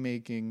king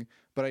making.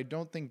 But I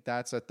don't think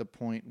that's at the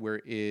point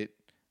where it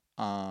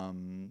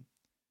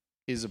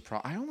is a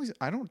problem.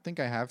 I don't think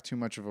I have too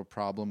much of a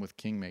problem with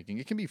king making.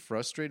 It can be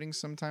frustrating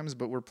sometimes,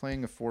 but we're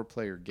playing a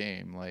 4-player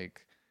game,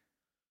 like.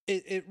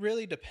 It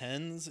really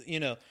depends, Have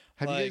you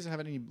guys have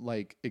any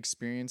like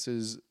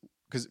experiences?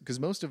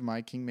 Because most of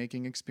my king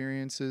making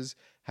experiences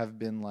have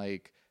been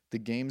like the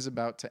game's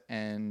about to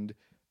end,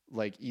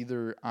 like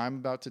either I'm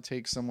about to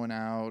take someone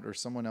out or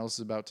someone else is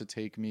about to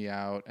take me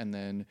out, and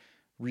then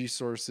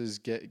resources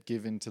get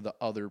given to the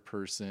other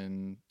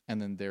person,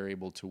 and then they're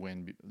able to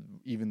win,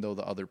 even though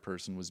the other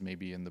person was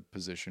maybe in the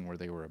position where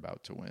they were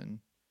about to win.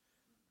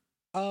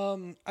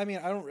 I mean,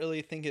 I don't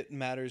really think it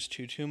matters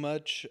too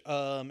much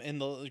in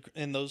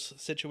those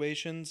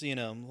situations,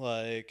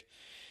 like,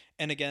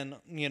 and again,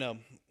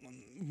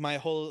 my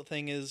whole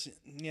thing is,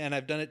 and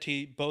I've done it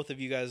to both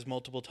of you guys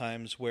multiple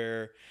times,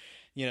 where,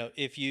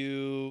 if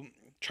you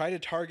try to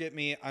target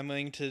me, I'm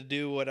going to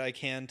do what I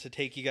can to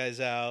take you guys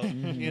out.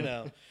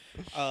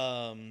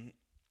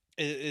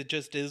 It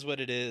just is what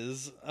it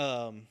is.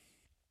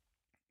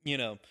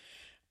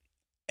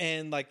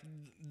 and like,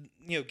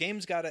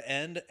 games got to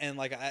end. And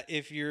like,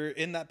 if you're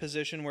in that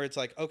position where it's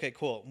like, okay,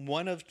 cool,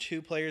 one of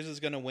two players is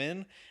going to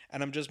win,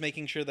 and I'm just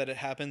making sure that it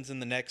happens in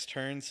the next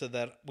turn so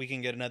that we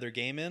can get another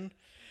game in,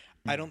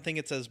 I don't think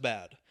it's as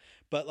bad.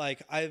 But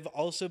like, I've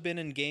also been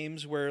in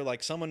games where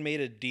like someone made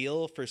a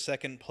deal for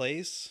second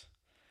place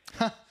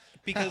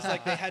because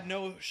like they had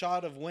no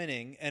shot of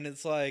winning, and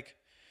it's like,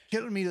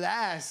 kill me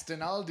last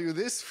and I'll do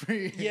this for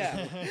you.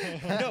 yeah,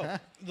 no,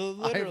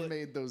 literally I've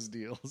made those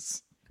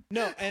deals.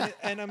 no,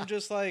 and I'm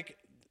just like,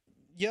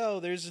 yo,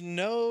 there's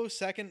no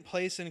second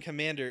place in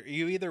Commander.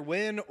 You either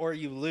win or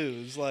you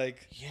lose.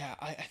 Like, Yeah,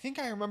 I think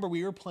I remember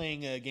we were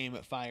playing a game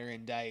at Fire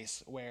and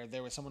Dice where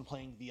there was someone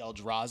playing the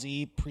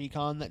Eldrazi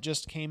precon that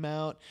just came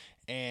out,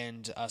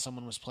 and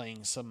someone was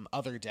playing some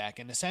other deck,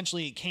 and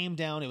essentially it came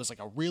down, it was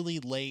like a really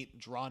late,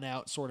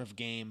 drawn-out sort of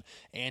game,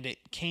 and it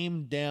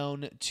came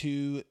down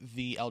to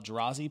the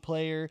Eldrazi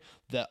player,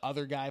 the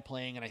other guy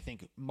playing, and I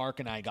think Mark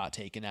and I got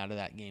taken out of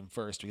that game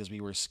first because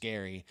we were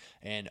scary,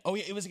 and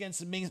it was against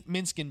the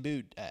Minsk and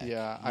Boot deck.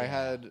 Yeah, I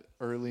had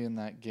early in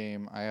that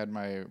game, I had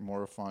my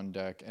Morophon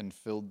deck and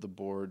filled the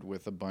board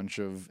with a bunch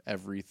of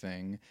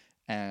everything,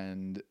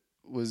 and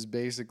was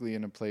basically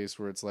in a place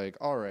where it's like,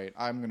 all right,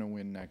 I'm going to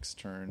win next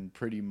turn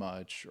pretty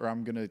much, or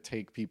I'm going to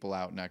take people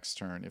out next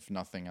turn if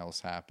nothing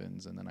else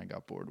happens. And then I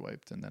got board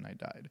wiped and then I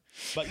died.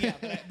 But yeah,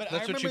 but I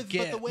That's what remember, you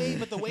get.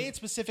 but the way it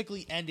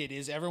specifically ended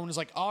is everyone was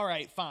like, all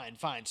right, fine.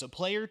 So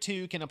player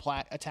 2 can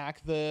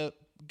attack the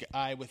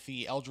guy with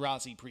the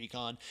Eldrazi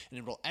precon, and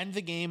it will end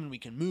the game, and we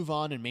can move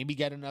on and maybe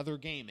get another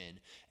game in.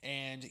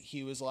 And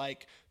he was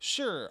like,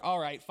 sure, all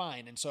right,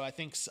 fine. And so I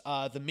think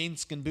the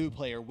Minsk and Boo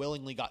player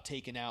willingly got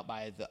taken out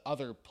by the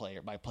other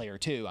player, by player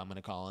 2, I'm going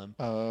to call him.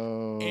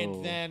 Oh.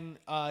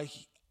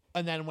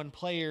 And then when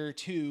player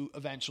 2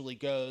 eventually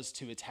goes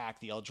to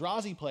attack the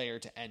Eldrazi player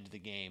to end the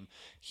game,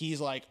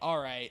 he's like,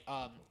 all right,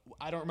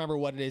 I don't remember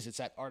what it is. It's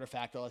that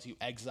artifact that lets you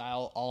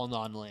exile all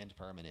non-land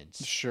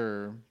permanents.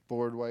 Sure.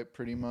 Board wipe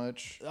pretty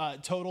much.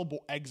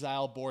 Total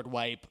exile, board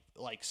wipe,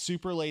 like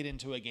super late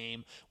into a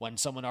game when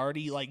someone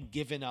already has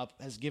given up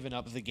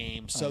the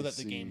game so that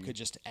the game could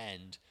just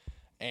end.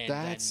 And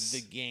then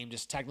the game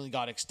just technically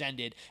got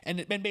extended.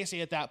 And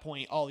basically at that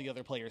point, all the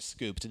other players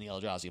scooped, and the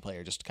Eldrazi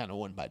player just kind of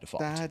won by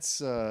default. That's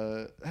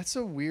a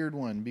weird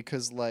one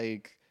because,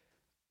 like,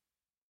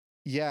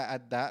 yeah,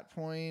 at that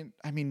point,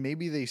 I mean,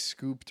 maybe they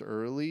scooped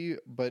early,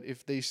 but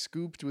if they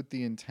scooped with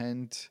the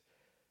intent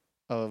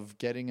of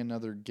getting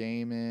another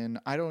game in,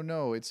 I don't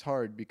know. It's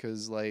hard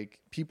because, like,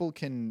 people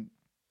can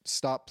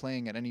stop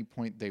playing at any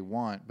point they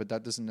want, but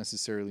that doesn't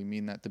necessarily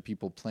mean that the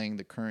people playing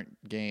the current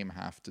game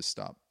have to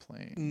stop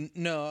playing.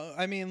 No,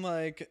 I mean,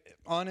 like,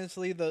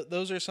 honestly,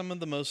 those are some of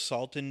the most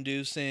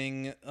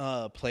salt-inducing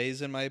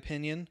plays, in my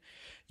opinion.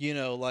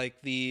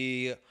 Like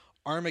the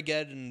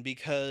Armageddon,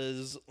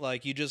 because,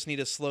 like, you just need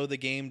to slow the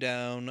game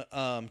down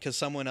because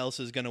someone else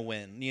is going to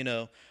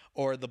win,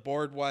 or the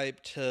board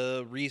wipe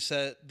to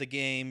reset the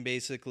game,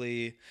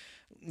 basically,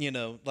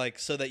 like,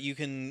 so that you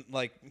can,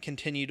 like,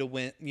 continue to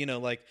win,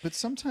 like. But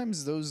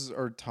sometimes those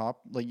are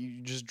like,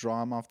 you just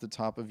draw them off the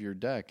top of your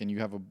deck, and you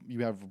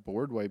have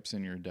board wipes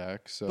in your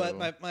deck. So,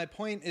 but my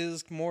point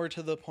is more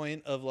to the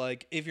point of,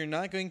 like, if you're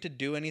not going to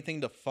do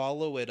anything to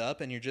follow it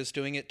up, and you're just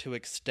doing it to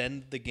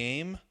extend the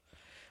game,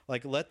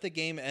 like, let the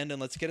game end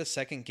and let's get a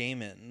second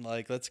game in.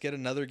 Like, let's get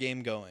another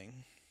game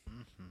going.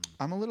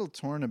 I'm a little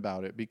torn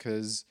about it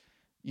because,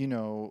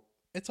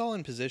 it's all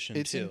in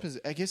position, too.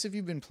 I guess if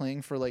you've been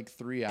playing for like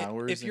 3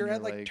 hours, if you're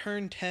at like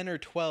turn 10 or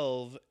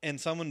 12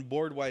 and someone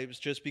board wipes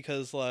just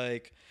because,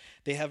 like,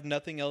 they have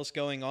nothing else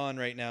going on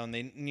right now and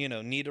they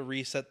need to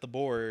reset the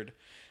board,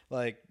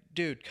 like,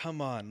 dude,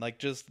 come on, like,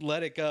 just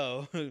let it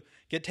go.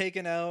 Get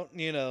taken out,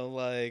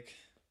 like.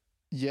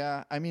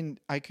 Yeah, I mean,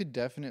 I could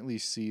definitely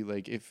see,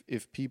 like,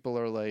 if people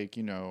are like,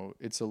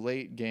 it's a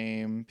late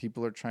game,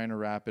 people are trying to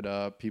wrap it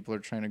up, people are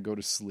trying to go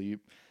to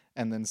sleep,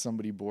 and then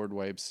somebody board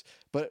wipes.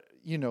 But,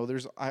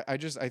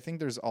 I think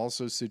there's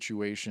also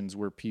situations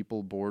where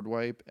people board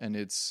wipe and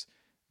it's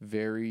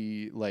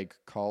very, like,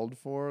 called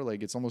for.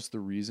 Like, it's almost the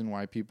reason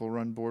why people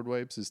run board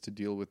wipes is to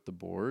deal with the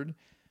board.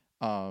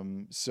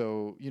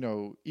 So,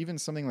 even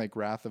something like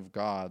Wrath of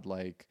God,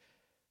 like,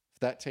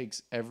 that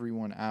takes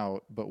everyone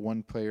out, but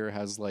one player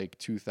has like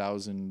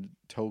 2,000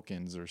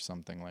 tokens or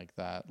something like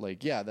that.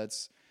 Like, yeah,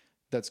 that's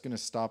going to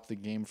stop the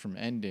game from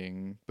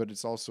ending, but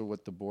it's also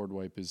what the board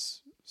wipe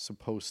is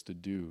supposed to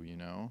do,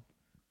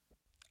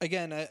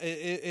 Again,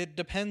 it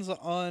depends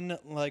on,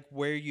 like,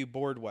 where you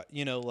board wipe.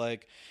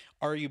 Like,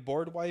 are you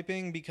board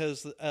wiping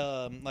because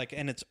like,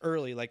 and it's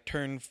early, like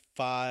turn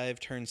 5,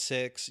 turn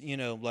 6,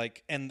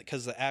 like, and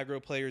because the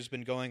aggro player's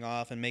been going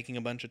off and making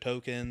a bunch of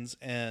tokens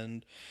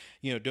and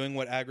doing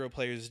what aggro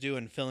players do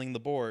and filling the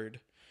board,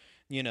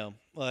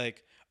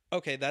 like,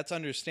 okay, that's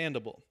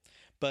understandable.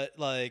 But,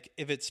 like,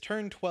 if it's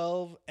turn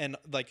 12 and,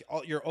 like,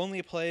 your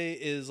only play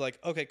is like,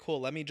 okay,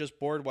 cool, let me just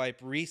board wipe,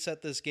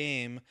 reset this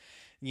game,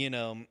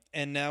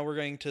 and now we're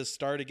going to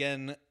start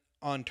again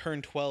on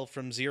turn 12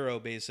 from 0,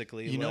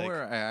 basically. You know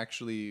where I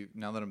actually,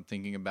 now that I'm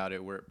thinking about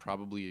it, where it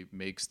probably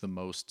makes the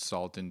most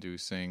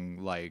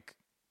salt-inducing like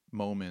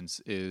moments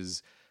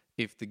is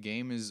if the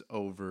game is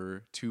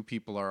over, two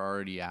people are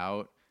already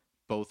out,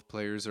 both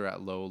players are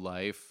at low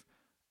life,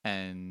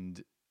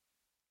 and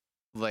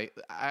like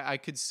I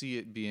could see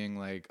it being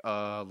like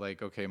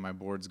okay, my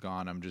board's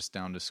gone, I'm just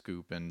down to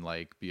scoop and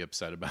like be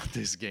upset about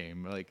this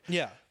game. Like,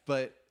 Yeah.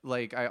 but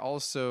like I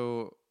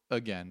also,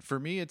 again, for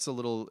me it's a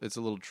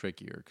little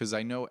trickier because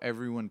I know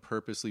everyone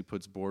purposely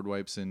puts board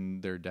wipes in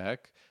their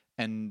deck,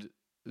 and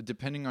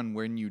depending on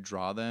when you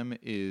draw them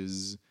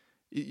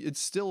it's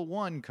still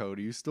one,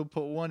 Cody. You still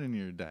put one in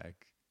your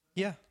deck.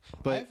 Yeah.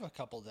 But I have a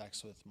couple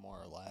decks with more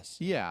or less.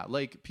 yeah,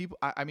 like people,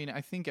 I mean, I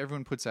think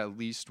everyone puts at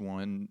least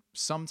one,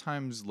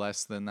 sometimes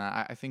less than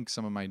that. I think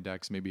some of my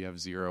decks maybe have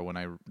 0 when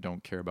I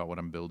don't care about what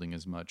I'm building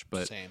as much.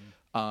 But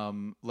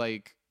Same.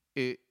 like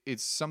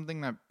it's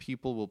something that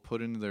people will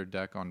put into their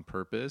deck on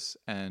purpose.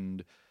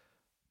 And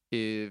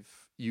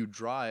if you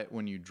draw it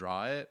when you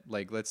draw it,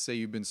 like let's say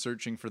you've been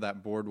searching for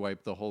that board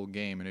wipe the whole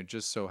game, and it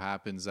just so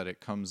happens that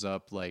it comes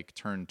up like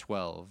turn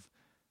 12,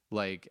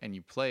 like, and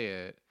you play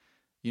it.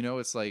 You know,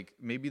 it's like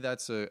maybe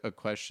that's a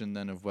question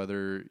then of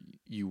whether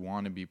you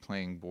want to be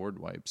playing board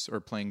wipes or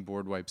playing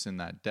board wipes in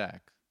that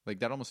deck. Like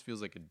that almost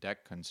feels like a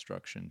deck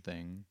construction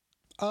thing.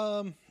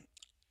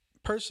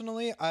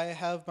 Personally, I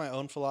have my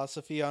own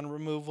philosophy on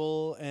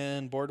removal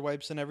and board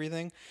wipes and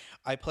everything.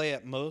 I play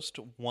at most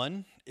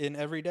one in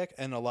every deck,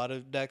 and a lot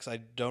of decks I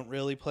don't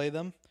really play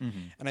them. Mm-hmm.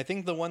 And I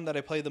think the one that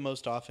I play the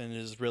most often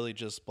is really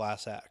just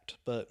Blast Act.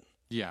 But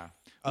yeah.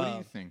 What do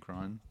you think,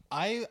 Ron?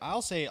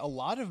 I'll say a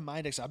lot of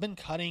my decks, I've been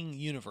cutting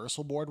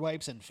universal board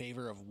wipes in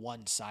favor of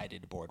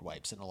one-sided board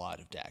wipes in a lot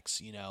of decks.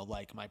 You know,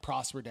 like my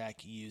Prosper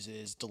deck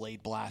uses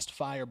Delayed Blast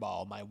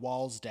Fireball. My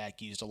Walls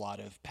deck used a lot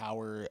of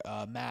Power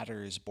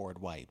Matters board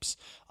wipes.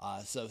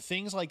 So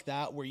things like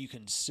that where you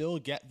can still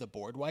get the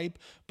board wipe,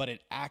 but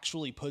it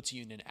actually puts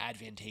you in an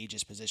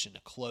advantageous position to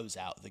close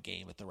out the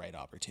game at the right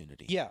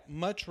opportunity. Yeah,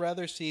 much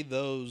rather see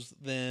those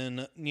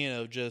than,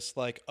 just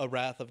like a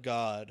Wrath of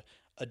God,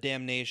 a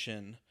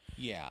Damnation.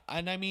 Yeah,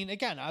 and I mean,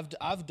 again,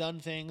 I've done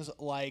things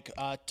like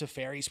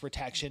Teferi's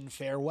Protection,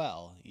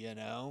 Farewell,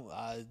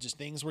 just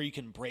things where you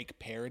can break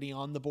parity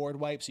on the board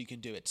wipe, so you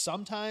can do it.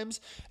 Sometimes,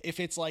 if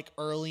it's like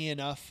early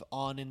enough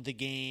on in the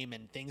game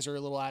and things are a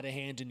little out of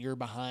hand and you're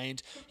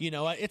behind, you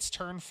know what, it's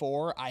turn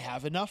 4, I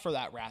have enough for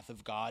that Wrath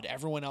of God,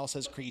 everyone else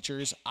has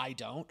creatures, I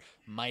don't,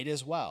 might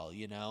as well,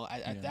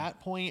 At that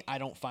point, I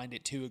don't find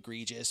it too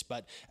egregious,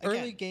 but again,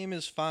 early game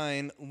is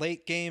fine,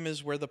 late game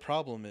is where the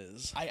problem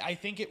is. I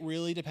think it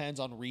really depends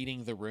on reading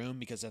the room,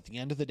 because at the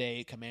end of the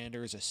day,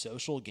 Commander is a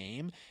social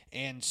game,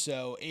 and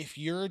so if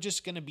you're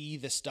just going to be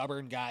the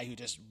stubborn guy who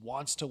just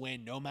wants to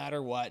win no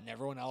matter what, and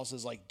everyone else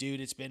is like, dude,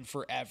 it's been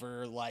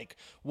forever, like,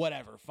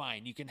 whatever,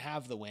 fine, you can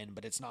have the win,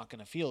 but it's not going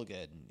to feel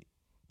good.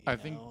 I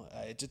think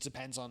it just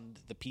depends on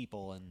the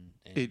people, and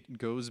it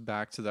goes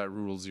back to that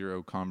Rule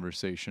 0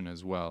 conversation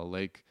as well.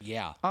 Like,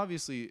 yeah,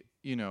 obviously,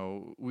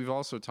 we've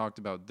also talked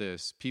about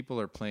this. People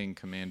are playing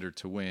Commander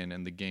to win,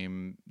 and the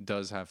game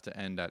does have to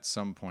end at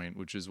some point,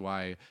 which is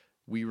why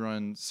we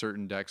run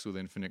certain decks with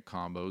infinite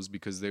combos,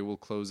 because they will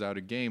close out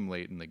a game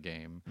late in the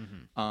game.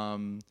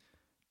 Mm-hmm.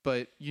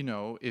 But,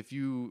 if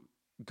you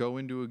go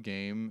into a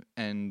game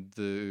and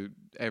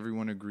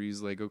everyone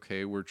agrees, like,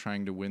 okay, we're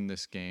trying to win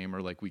this game,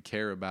 or like we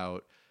care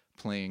about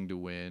playing to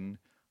win,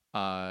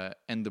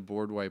 and the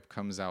board wipe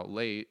comes out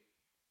late,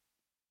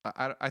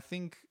 I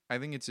think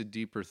it's a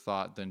deeper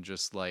thought than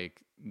just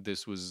like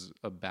this was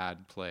a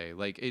bad play.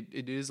 Like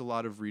it is a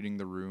lot of reading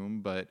the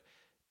room, but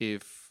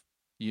if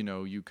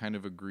you kind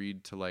of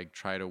agreed to like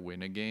try to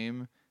win a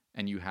game,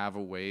 and you have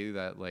a way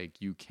that like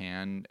you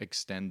can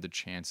extend the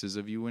chances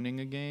of you winning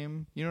a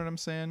game, you know what I'm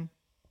saying?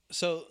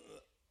 So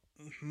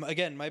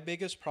again, my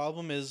biggest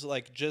problem is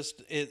like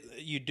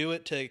you do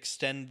it to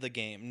extend the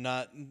game,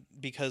 not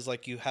because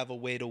like you have a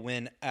way to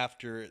win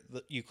after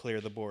you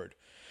clear the board.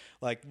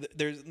 Like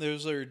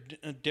those are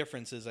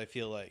differences, I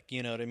feel like,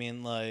 you know what I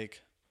mean?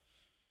 Like,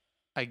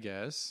 I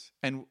guess.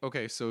 And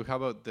okay, so how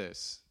about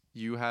this?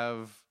 You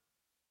have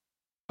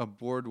a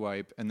board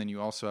wipe, and then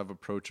you also have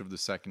Approach of the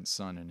Second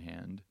Sun in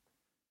hand.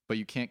 But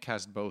you can't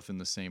cast both in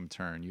the same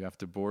turn. You have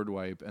to board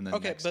wipe, and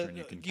then next turn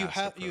you can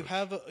cast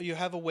Approach. You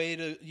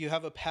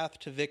have a path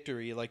to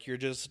victory. Like you're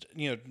just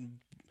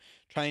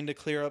trying to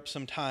clear up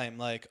some time.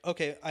 Like,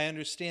 okay, I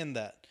understand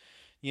that.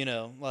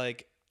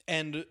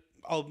 And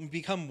I'll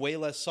become way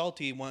less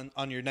salty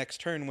on your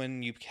next turn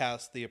when you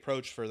cast the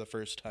Approach for the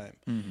first time.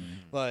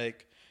 Mm-hmm.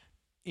 Like,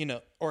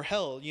 or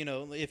hell,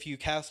 if you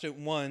cast it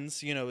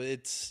once, you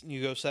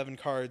go 7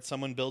 cards,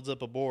 someone builds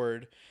up a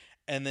board,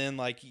 and then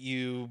like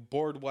you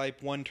board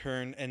wipe one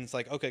turn, and it's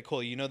like, okay,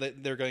 cool,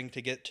 that they're going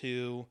to get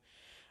to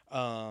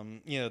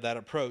that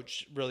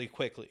Approach really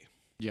quickly.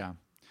 Yeah.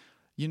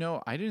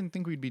 I didn't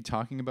think we'd be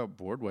talking about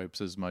board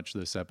wipes as much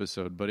this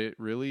episode, but it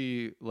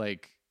really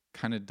like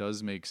kind of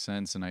does make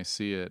sense, and I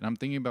see it. And I'm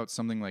thinking about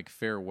something like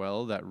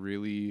Farewell that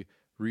really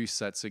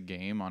resets a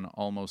game on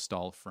almost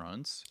all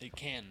fronts. It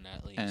can,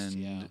 at least, and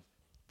yeah.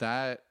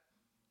 that,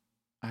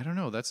 I don't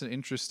know, that's an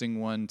interesting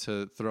one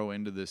to throw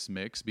into this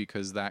mix,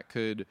 because that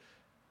could,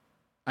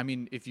 I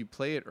mean, if you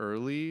play it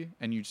early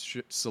and you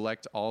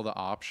select all the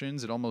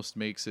options, it almost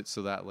makes it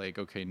so that, like,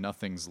 okay,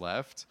 nothing's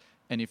left.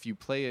 And if you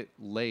play it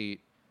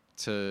late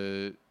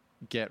to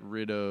get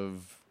rid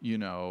of, you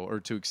know, or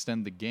to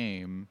extend the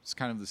game, it's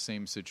kind of the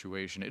same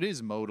situation. It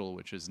is modal,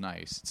 which is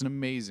nice. It's an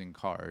amazing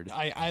card.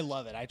 I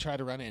love it. I try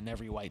to run it in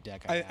every white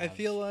deck I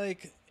feel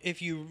like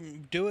if you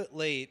do it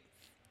late,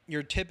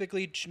 you're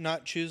typically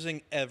not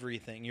choosing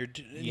everything.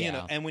 You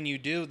know, and when you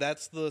do,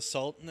 that's the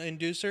salt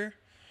inducer,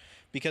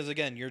 because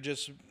again, you're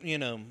just, you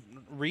know,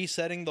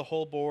 resetting the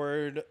whole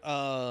board,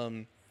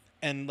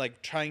 and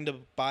like trying to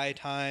buy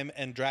time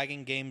and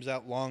dragging games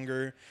out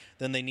longer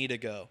than they need to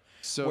go.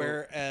 So,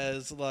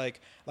 whereas like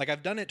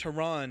I've done it to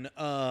Ron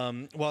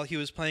while he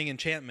was playing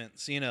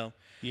enchantments, you know.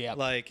 Yeah.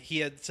 Like he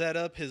had set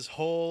up his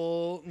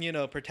whole, you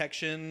know,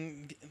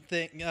 protection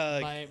thing.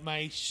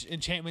 My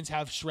enchantments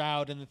have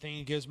shroud, and the thing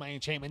that gives my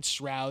enchantment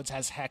shrouds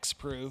has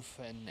hexproof,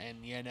 and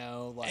you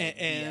know, like,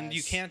 and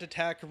you can't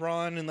attack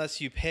Ron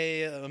unless you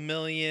pay $1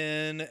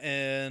 million,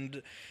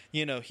 and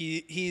you know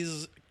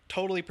he's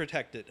totally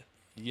protected.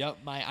 Yep,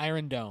 my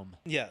Iron Dome.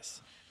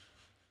 Yes.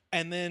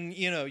 And then,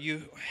 you know,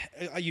 you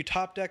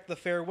top deck the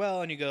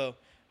farewell, and you go,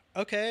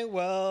 okay,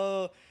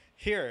 well,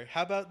 here,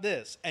 how about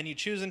this? And you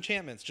choose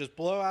enchantments. Just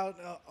blow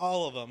out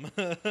all of them.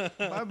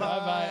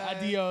 Bye-bye.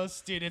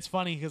 Adios. Dude, it's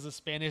funny because the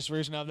Spanish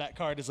version of that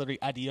card is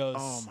literally adios.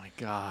 Oh, my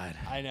God.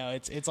 I know.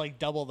 It's like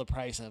double the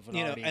price of an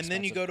already and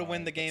then you go to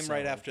win the game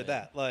right after it.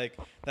 that. Like,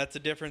 that's a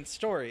different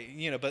story.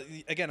 You know, but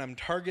again, I'm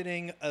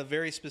targeting a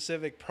very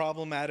specific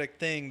problematic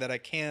thing that I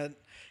can't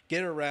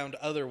get around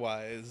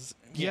otherwise.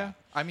 Yeah.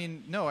 I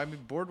mean,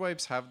 board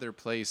wipes have their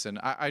place, and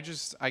I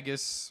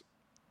guess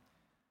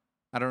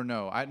I don't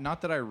know.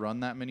 Not that I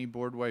run that many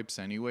board wipes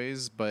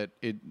anyways, but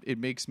it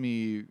makes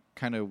me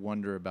kind of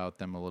wonder about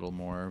them a little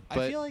more. But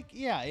I feel like,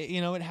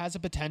 it has a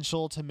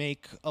potential to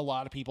make a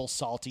lot of people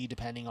salty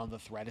depending on the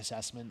threat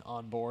assessment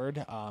on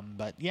board.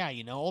 But yeah,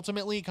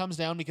 ultimately it comes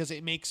down because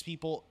it makes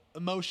people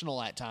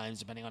emotional at times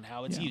depending on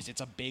how it's used.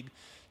 It's a big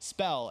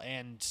spell,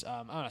 and I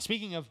don't know,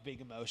 speaking of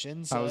big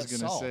emotions, I was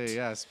gonna salt.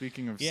 say,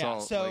 speaking of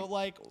salt,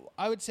 so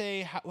I would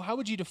say, how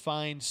would you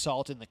define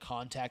salt in the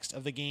context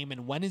of the game,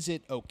 and when is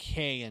it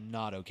okay and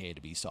not okay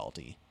to be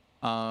salty?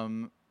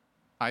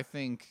 I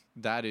think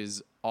that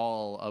is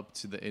all up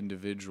to the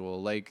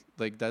individual. Like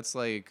that's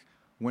like,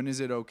 when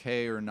is it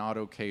okay or not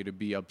okay to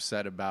be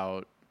upset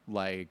about,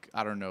 like,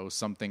 I don't know,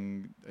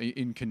 something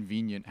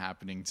inconvenient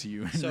happening to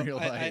you in real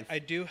life? I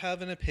do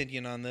have an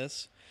opinion on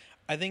this.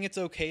 I think it's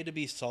okay to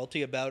be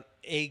salty about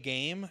a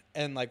game,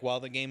 and like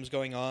while the game's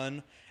going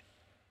on,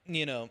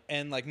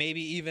 and like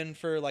maybe even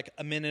for like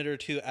a minute or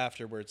two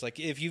afterwards. Like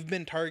if you've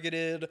been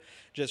targeted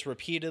just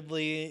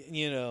repeatedly,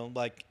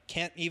 like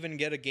can't even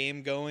get a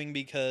game going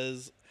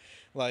because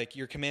like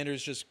your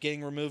commander's just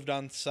getting removed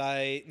on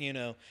site,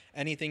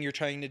 anything you're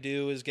trying to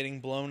do is getting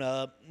blown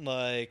up,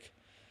 like,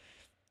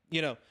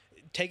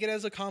 take it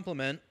as a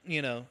compliment,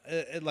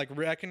 like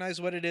recognize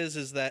what it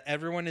is that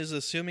everyone is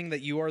assuming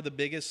that you are the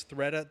biggest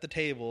threat at the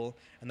table,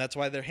 and that's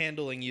why they're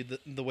handling you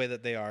the way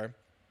that they are.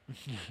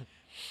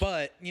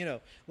 But,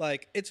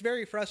 like, it's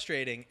very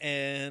frustrating,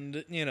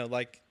 and,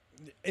 like,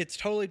 it's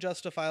totally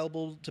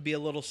justifiable to be a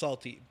little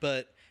salty.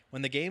 But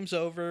when the game's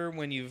over,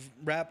 when you've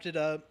wrapped it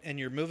up and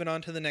you're moving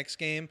on to the next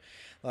game,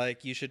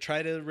 like, you should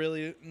try to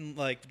really,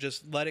 like,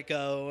 just let it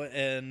go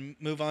and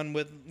move on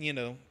with,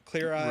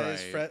 clear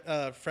eyes,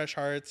 right. Fresh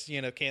hearts,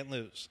 can't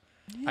lose.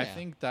 Yeah. I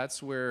think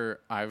that's where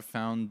I've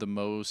found the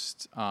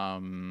most,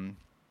 the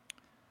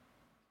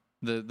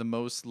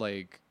most,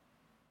 like,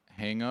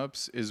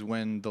 hang-ups is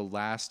when the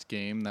last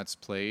game that's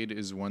played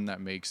is one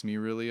that makes me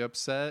really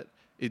upset.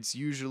 It's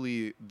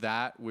usually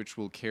that which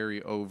will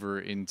carry over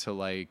into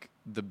like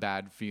the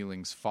bad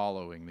feelings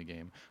following the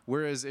game.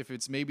 Whereas if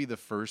it's maybe the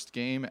first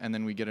game and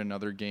then we get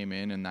another game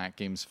in and that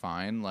game's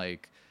fine,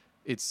 like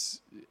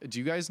do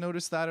you guys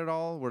notice that at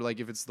all? Where like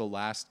if it's the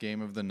last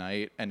game of the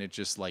night and it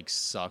just like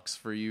sucks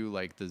for you,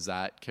 like does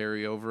that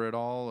carry over at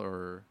all?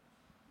 Or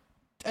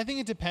I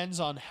think it depends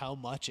on how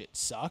much it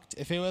sucked.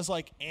 If it was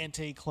like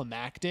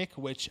anticlimactic,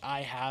 which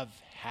I have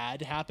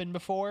had happen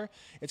before,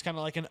 it's kind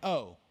of like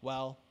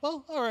well,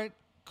 all right,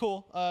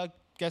 cool.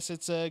 Guess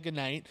it's a good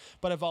night.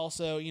 But I've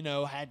also,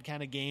 had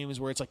kind of games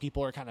where it's like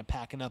people are kind of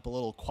packing up a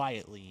little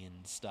quietly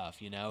and stuff.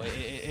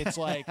 It's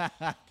like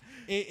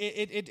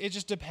it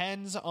just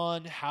depends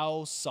on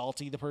how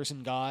salty the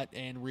person got,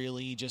 and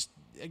really just,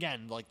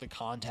 again, like the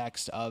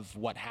context of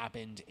what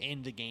happened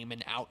in the game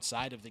and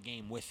outside of the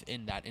game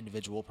within that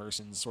individual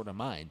person's sort of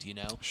mind,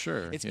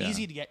 Sure. It's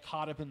easy to get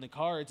caught up in the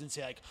cards and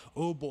say like,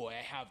 oh boy,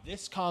 I have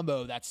this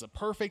combo that's the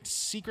perfect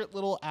secret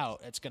little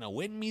out. It's going to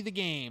win me the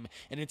game,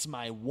 and it's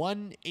my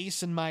one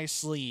ace in my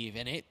sleeve,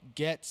 and it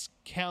gets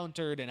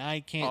countered, and I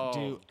can't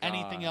do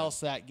anything else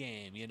that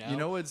game, You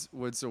know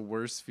what's a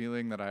worse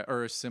feeling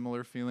or a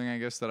similar feeling, I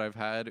guess, that I've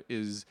had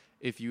is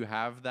if you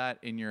have that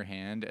in your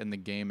hand and the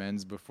game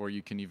ends before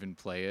you can even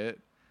play it.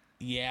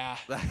 Yeah.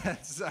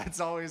 That's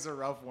always a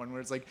rough one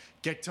where it's like,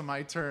 get to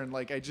my turn.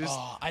 Like I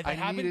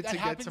need it to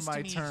get to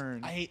my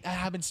turn. That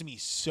happens to me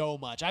so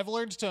much. I've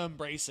learned to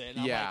embrace it.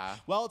 And I'm like,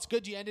 well, it's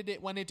good you ended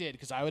it when it did,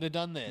 because I would have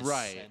done this.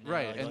 Right.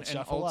 Like,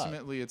 and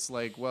ultimately it's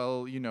like,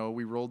 well, you know,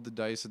 we rolled the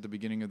dice at the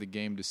beginning of the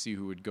game to see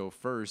who would go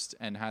first,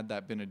 and had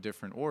that been a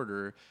different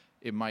order,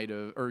 it might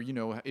have, or, you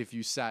know, if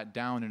you sat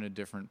down in a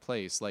different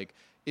place, like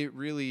it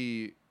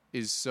really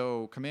is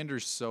so,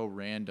 Commander's so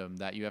random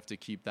that you have to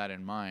keep that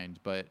in mind.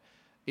 But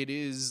it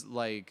is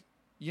like,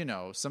 you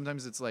know,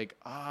 sometimes it's like,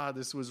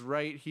 this was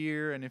right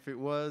here, and if it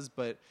was,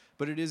 but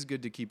it is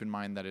good to keep in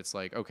mind that it's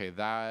like, okay,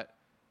 that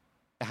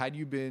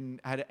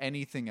had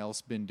anything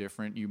else been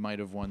different, you might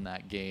have won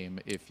that game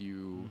if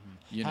you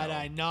know, had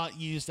I not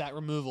used that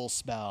removal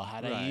spell,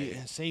 had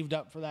I saved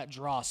up for that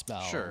draw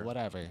spell, or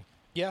whatever.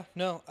 Yeah,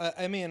 no,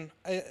 I mean,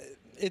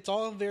 it's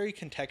all very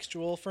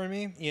contextual for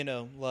me, you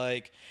know,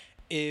 like,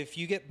 if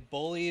you get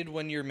bullied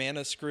when you're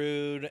mana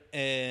screwed,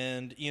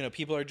 and, you know,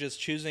 people are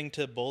just choosing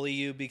to bully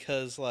you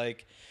because,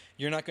 like,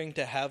 you're not going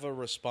to have a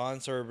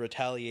response or a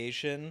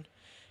retaliation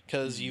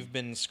because you've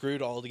been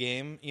screwed all the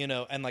game, you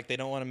know, and, like, they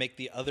don't want to make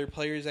the other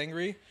players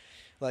angry.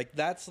 Like,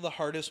 that's the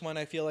hardest one,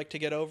 I feel like, to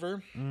get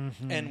over,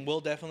 and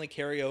will definitely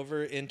carry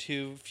over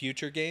into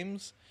future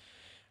games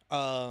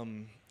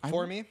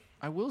for me.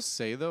 I will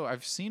say, though,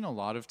 I've seen a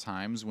lot of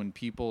times when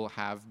people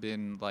have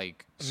been,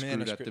 like,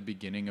 screwed at the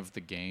beginning of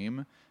the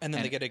game. And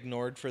then they get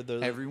ignored for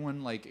the...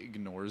 Everyone, like,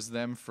 ignores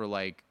them for,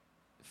 like,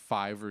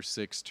 5 or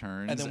 6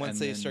 turns. And then once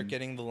they start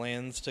getting the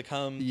lands to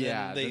come,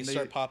 then they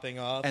start popping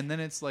off. And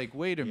then it's like,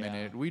 wait a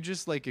minute, we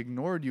just, like,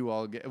 ignored you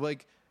all.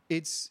 Like,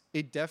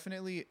 it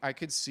definitely... I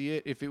could see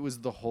it if it was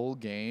the whole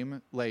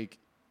game. Like,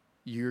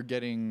 you're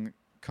getting...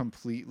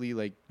 completely,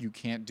 like, you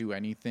can't do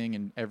anything,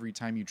 and every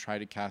time you try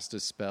to cast a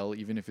spell,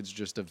 even if it's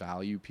just a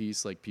value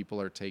piece, like,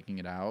 people are taking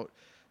it out.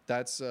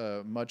 That's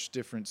a much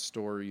different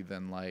story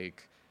than,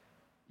 like,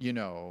 you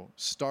know,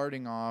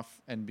 starting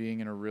off and being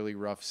in a really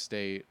rough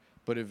state,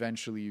 but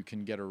eventually you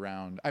can get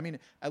around. I mean,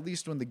 at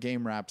least when the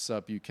game wraps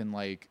up, you can,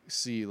 like,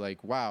 see,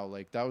 like, wow,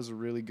 like, that was a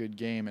really good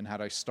game, and had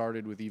I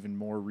started with even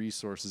more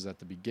resources at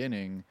the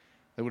beginning,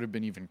 that would have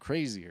been even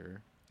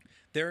crazier.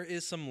 There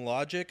is some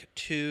logic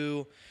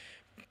to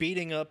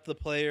beating up the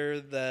player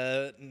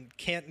that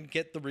can't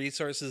get the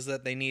resources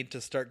that they need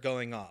to start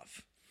going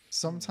off.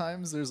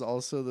 Sometimes there's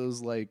also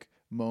those, like,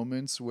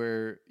 moments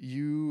where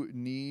you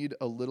need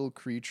a little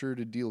creature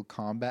to deal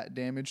combat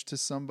damage to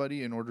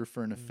somebody in order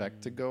for an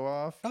effect to go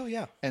off. Oh,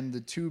 yeah. And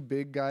the 2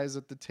 big guys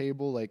at the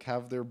table, like,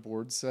 have their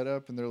board set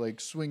up, and they're like,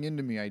 swing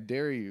into me, I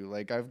dare you.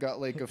 Like, I've got,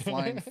 like, a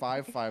flying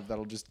 5/5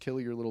 that'll just kill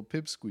your little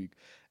pipsqueak.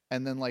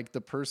 And then, like,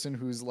 the person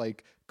who's,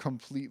 like,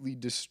 completely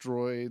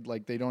destroyed,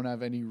 like, they don't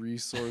have any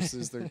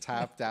resources, they're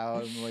tapped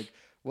out, and like,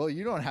 well,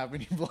 you don't have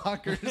any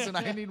blockers, and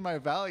I need my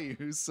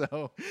values,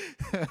 so...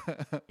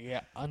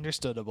 Yeah,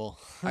 understandable.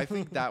 I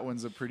think that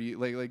one's a pretty...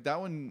 Like, that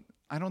one,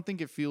 I don't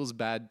think it feels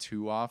bad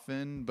too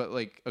often, but,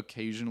 like,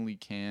 occasionally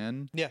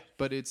can. Yeah.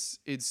 But it's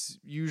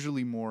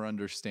usually more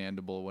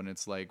understandable when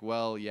it's like,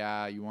 well,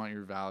 yeah, you want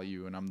your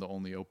value, and I'm the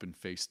only open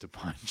face to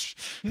punch.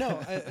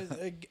 No,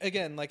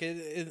 again, like,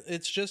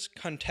 it's just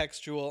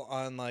contextual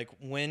on, like,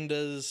 when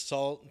does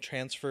salt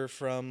transfer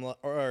from,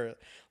 or,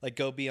 like,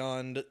 go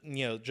beyond,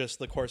 you know, just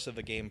the course of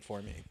a game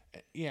for me.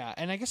 Yeah,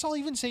 and I guess I'll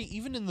even say,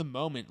 even in the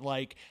moment,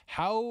 like,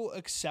 how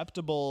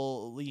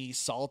acceptably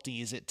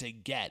salty is it to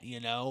get, you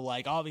know?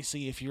 Like,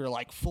 obviously, if you're,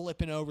 like,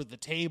 flipping over the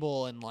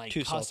table and, like,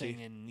 too cussing,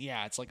 salty. And,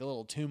 yeah, it's, like, a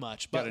little too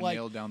much. But, gotta like,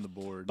 nail down the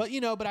board. But,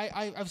 you know, but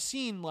I've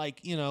seen,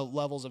 like, you know,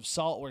 levels of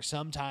salt where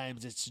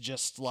sometimes it's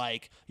just,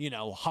 like, you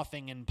know,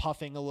 huffing and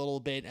puffing a little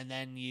bit, and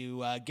then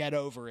you get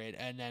over it.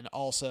 And then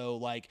also,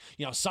 like,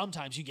 you know,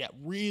 sometimes you get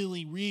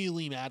really,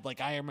 really mad. Like,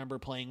 I remember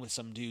playing with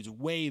some dudes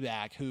way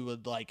back who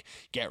would, like,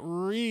 get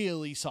really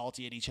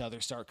salty at each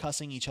other, start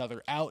cussing each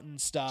other out and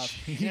stuff.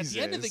 And at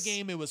the end of the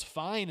game, it was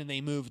fine and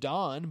they moved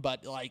on,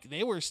 but, like,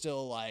 they were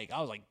still, like, I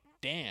was like,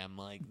 damn,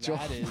 like,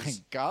 that is... Oh my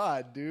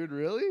God, dude,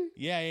 really?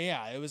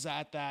 Yeah. It was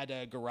at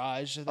that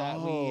garage that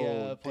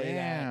we played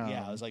damn. at.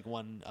 Yeah, it was like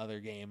one other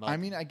game. I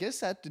mean, I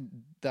guess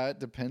that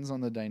depends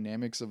on the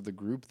dynamics of the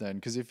group then,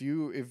 because if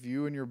you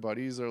and your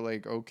buddies are,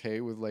 like, okay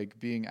with, like,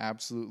 being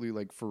absolutely,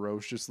 like,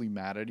 ferociously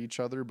mad at each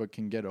other but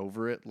can get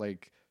over it,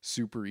 like,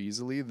 super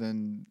easily,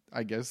 then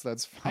I guess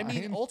that's fine. I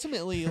mean,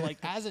 ultimately, like,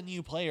 as a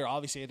new player,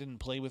 obviously I didn't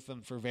play with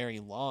them for very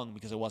long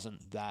because it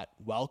wasn't that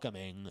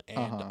welcoming.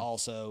 And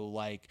also,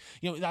 like,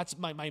 you know, that's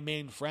my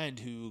main friend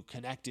who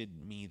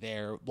connected me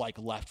there, like,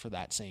 left for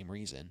that same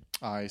reason.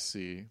 I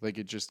see. Like,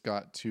 it just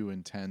got too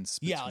intense.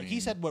 Yeah, like, he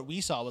said what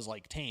we saw was,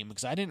 like, tame,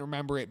 because I didn't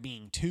remember it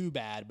being too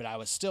bad, but I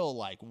was still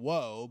like,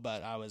 whoa,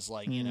 but I was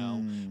like, you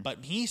know,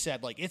 but he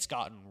said, like, it's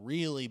gotten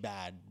really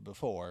bad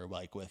before,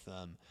 like, with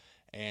them.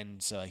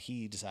 And so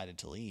he decided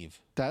to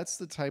leave. That's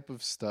the type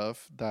of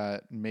stuff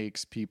that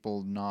makes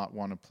people not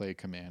want to play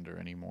Commander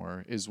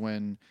anymore, is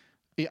when...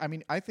 I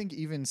mean, I think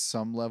even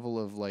some level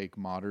of, like,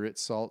 moderate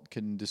salt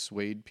can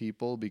dissuade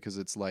people, because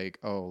it's like,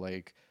 oh,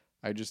 like,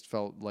 I just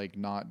felt like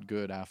not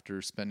good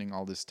after spending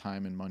all this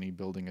time and money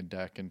building a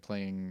deck and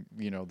playing,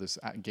 this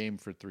game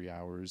for 3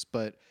 hours.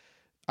 But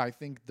I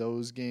think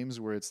those games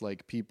where it's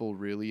like people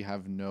really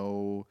have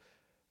no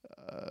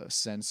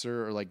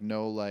censor or like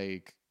no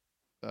like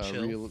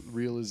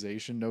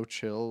realization, no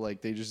chill,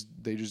 like they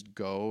just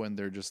go and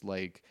they're just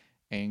like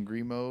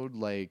angry mode.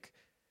 Like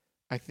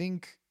I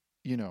think,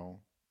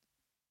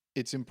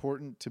 it's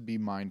important to be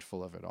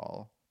mindful of it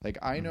all. Like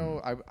I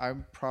know I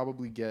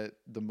probably get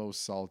the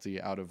most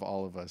salty out of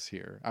all of us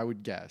here, I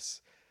would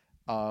guess.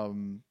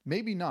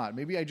 Maybe not.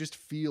 Maybe I just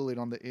feel it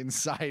on the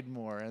inside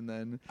more, and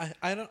then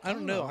I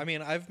don't know. I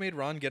mean, I've made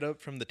Ron get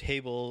up from the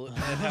table and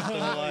have to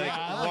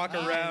like walk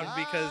around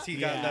because he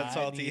got that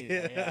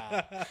salty.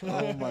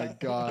 Oh my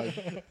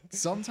god.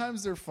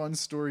 Sometimes they're fun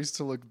stories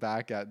to look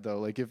back at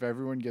though. Like if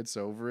everyone gets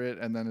over it,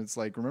 and then it's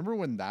like, remember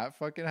when that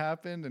fucking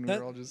happened, and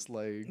we're all just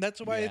like. That's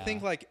why I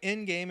think like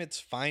in game, it's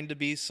fine to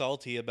be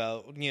salty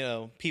about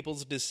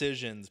people's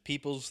decisions,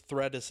 people's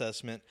threat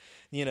assessment.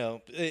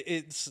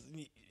 It's.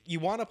 You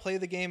want to play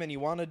the game and you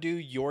want to do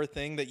your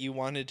thing that you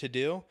wanted to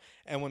do.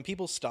 And when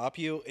people stop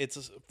you,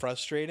 it's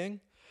frustrating.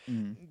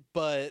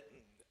 But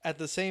at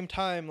the same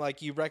time,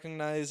 like you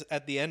recognize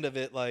at the end of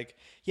it, like,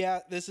 yeah,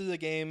 this is a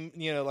game,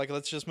 like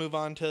let's just move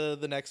on to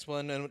the next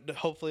one and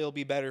hopefully it'll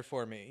be better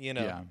for me,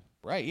 Yeah.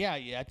 Right. Yeah.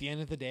 At the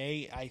end of the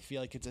day, I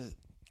feel like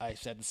I've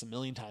said this a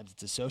million times,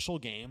 it's a social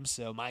game,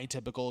 so my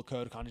typical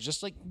code of conduct is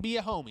just like be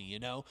a homie,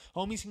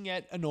 Homies can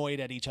get annoyed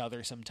at each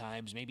other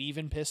sometimes, maybe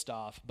even pissed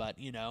off, but,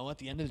 at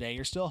the end of the day,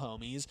 you're still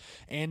homies,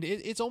 and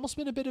it's almost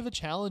been a bit of a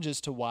challenge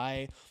as to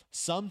why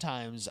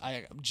sometimes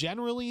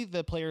generally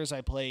the players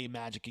I play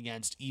Magic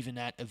against, even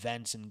at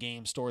events and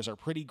game stores, are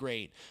pretty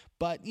great,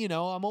 but,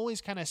 I'm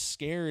always kind of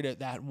scared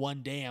that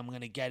one day I'm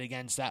going to get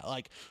against that,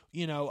 like,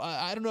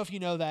 I don't know if you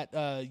know that,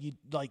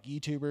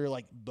 YouTuber,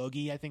 like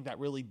Boogie, I think that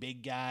really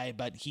big guy,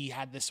 but he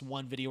had this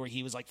one video where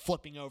he was like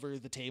flipping over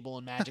the table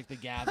in Magic the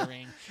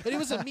Gathering, and it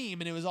was a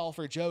meme and it was all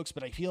for jokes,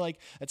 but I feel like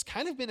it's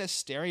kind of been a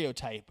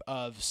stereotype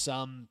of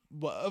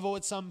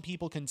what some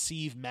people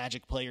conceive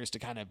Magic players to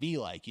kind of be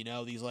like,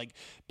 these like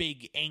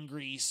big,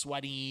 angry,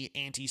 sweaty,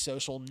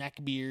 antisocial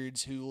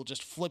neckbeards who will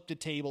just flip the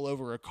table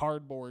over a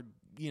cardboard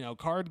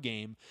card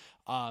game.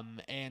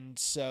 And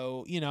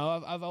so,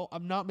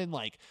 I've not been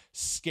like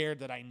scared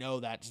that I know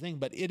that thing,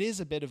 but it is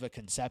a bit of a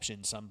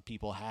conception some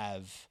people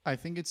have. I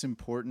think it's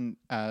important,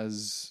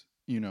 as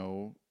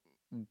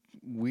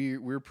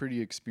we're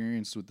pretty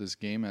experienced with this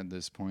game at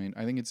this point.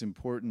 I think it's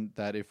important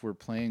that if we're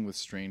playing with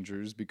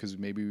strangers, because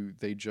maybe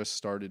they just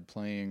started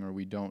playing or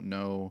we don't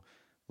know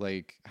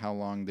like how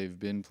long they've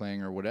been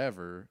playing or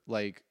whatever,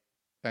 like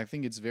I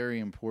think it's very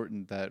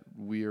important that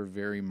we are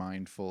very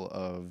mindful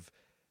of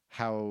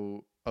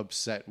how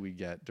upset we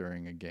get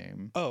during a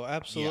game. Oh,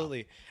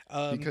 absolutely.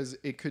 Yeah. Because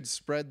it could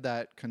spread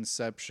that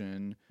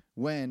conception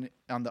when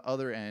on the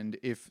other end,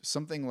 if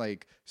something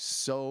like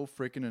so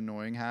freaking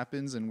annoying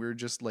happens and we're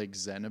just like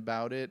zen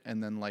about it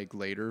and then like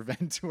later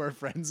vent to our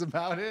friends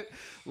about it,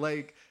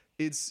 like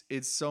it's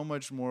so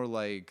much more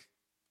like,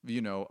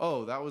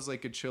 oh, that was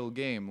like a chill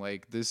game.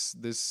 Like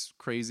this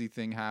crazy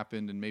thing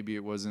happened and maybe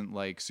it wasn't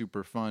like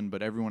super fun,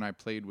 but everyone I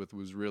played with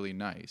was really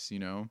nice,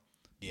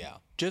 Yeah.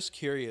 Just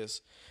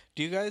curious,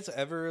 do you guys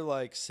ever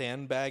like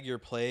sandbag your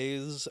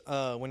plays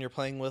when you're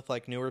playing with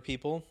like newer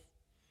people?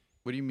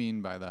 What do you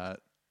mean by that?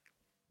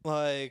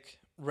 Like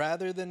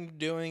rather than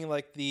doing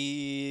like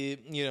the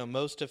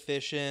most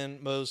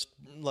efficient, most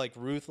like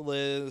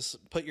ruthless,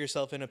 put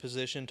yourself in a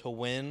position to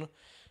win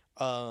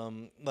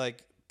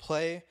like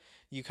play,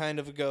 you kind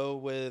of go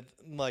with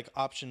like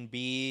option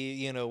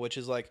B, which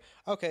is like,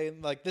 okay,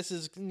 like this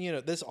is,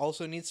 this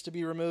also needs to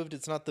be removed.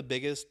 It's not the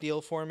biggest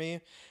deal for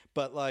me,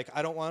 but like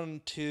I don't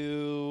want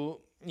to,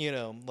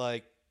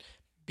 like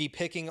be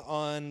picking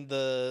on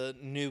the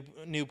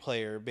new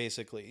player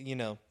basically,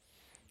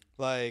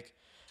 like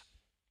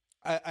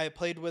I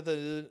played with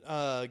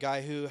a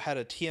guy who had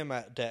a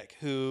Tiamat deck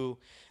who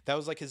that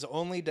was like his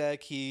only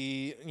deck.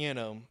 He,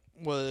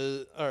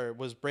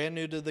 was brand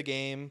new to the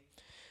game,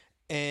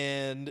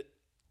 and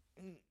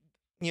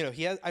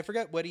he had, I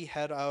forgot what he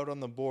had out on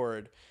the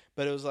board,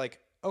 but it was like,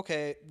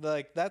 okay,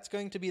 like that's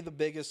going to be the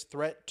biggest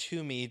threat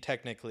to me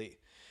technically.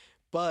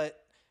 But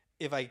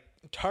if I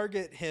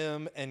target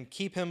him and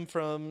keep him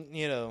from,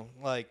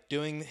 like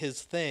doing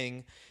his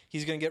thing,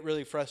 he's going to get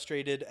really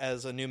frustrated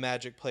as a new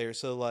Magic player.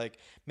 So like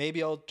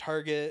maybe I'll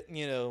target,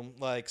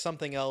 like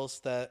something else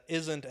that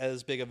isn't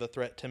as big of a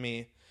threat to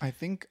me. I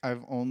think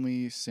I've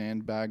only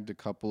sandbagged a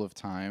couple of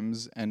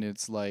times, and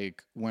it's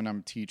like when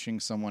I'm teaching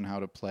someone how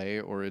to play,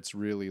 or it's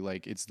really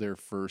like it's their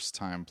first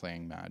time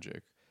playing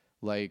Magic.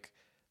 Like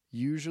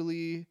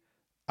usually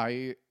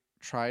I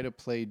try to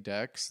play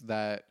decks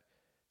that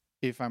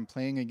if I'm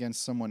playing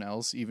against someone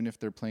else, even if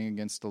they're playing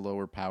against a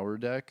lower power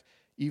deck,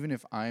 even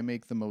if I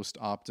make the most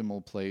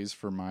optimal plays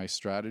for my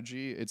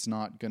strategy, it's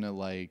not going to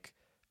like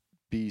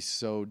be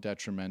so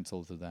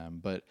detrimental to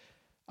them. But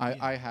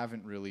I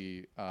haven't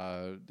really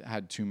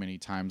had too many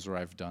times where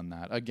I've done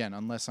that. Again,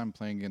 unless I'm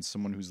playing against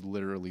someone who's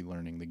literally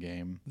learning the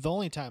game. The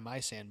only time I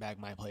sandbag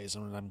my plays is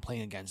when I'm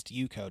playing against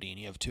you, Cody, and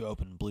you have 2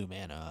 open blue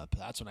mana up.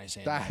 That's when I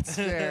sandbag. That's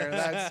fair.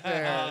 That's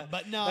fair.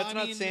 But no, That's I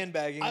not mean,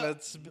 sandbagging.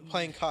 That's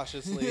playing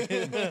cautiously.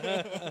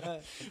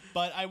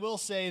 But I will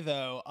say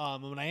though,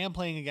 when I am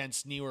playing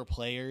against newer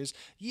players,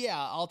 yeah,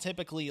 I'll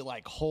typically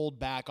like hold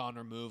back on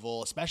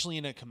removal, especially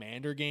in a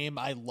commander game.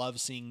 I love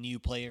seeing new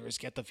players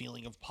get the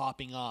feeling of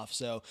popping off.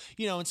 So,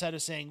 instead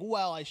of saying,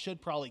 well, I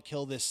should probably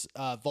kill this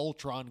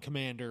Voltron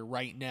commander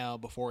right now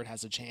before it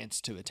has a chance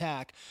to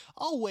attack,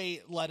 I'll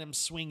wait, let him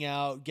swing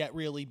out, get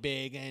really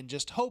big, and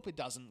just hope it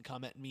doesn't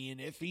come at me. And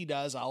if he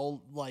does,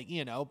 I'll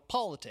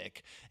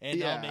politic,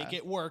 and I'll make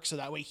it work so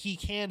that way he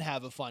can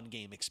have a fun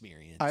game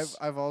experience.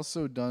 I've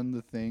also done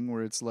the thing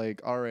where it's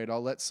like, all right,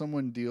 I'll let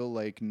someone deal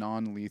like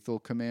non-lethal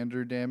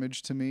commander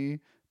damage to me,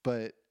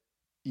 but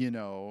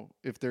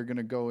if they're going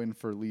to go in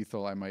for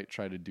lethal, I might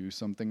try to do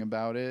something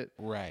about it.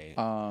 Right.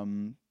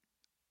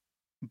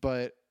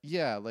 But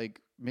yeah,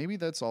 like maybe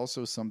that's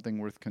also something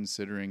worth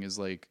considering is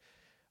like,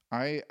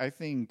 I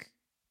think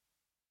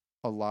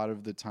a lot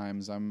of the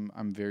times I'm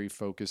very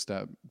focused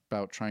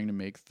about trying to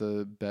make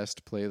the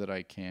best play that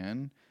I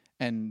can.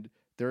 And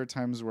there are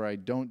times where I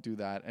don't do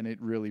that and it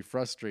really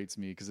frustrates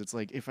me because it's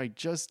like, if I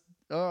just,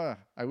 I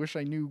wish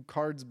I knew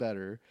cards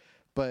better.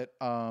 But,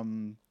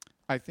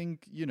 I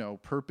think,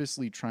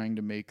 purposely trying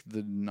to make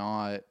the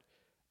not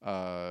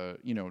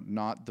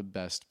the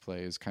best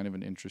play is kind of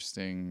an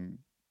interesting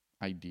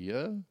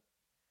idea.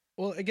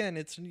 Well, again,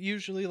 it's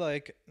usually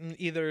like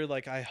either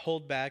like I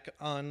hold back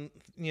on,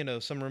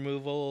 some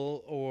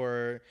removal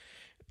or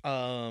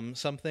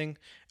something,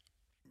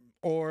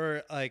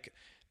 or like,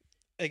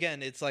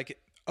 again, it's like,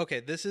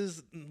 okay, this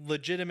is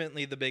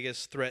legitimately the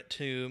biggest threat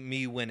to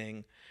me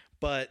winning,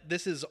 but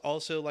this is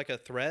also like a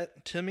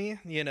threat to me,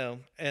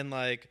 and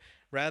like,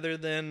 rather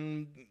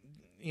than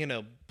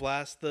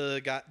blast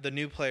the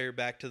new player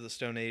back to the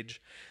Stone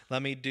Age,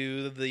 let me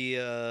do the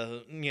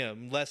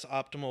less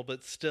optimal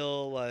but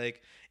still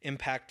like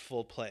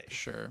impactful play.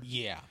 Sure.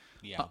 Yeah.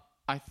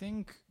 I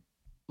think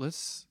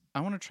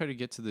I want to try to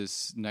get to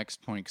this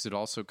next point because it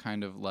also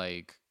kind of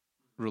like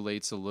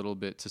relates a little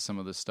bit to some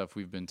of the stuff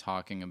we've been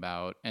talking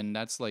about, and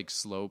that's like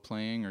slow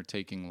playing or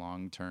taking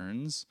long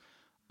turns.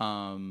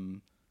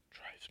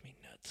 Drives me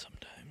nuts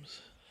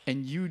sometimes.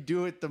 And you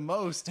do it the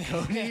most,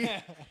 Cody.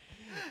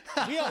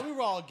 we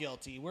were all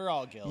guilty. We're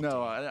all guilty.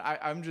 No,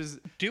 I'm just...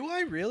 Do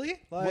I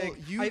really? Like,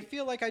 well, I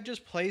feel like I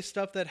just play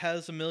stuff that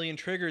has a million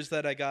triggers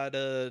that I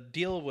gotta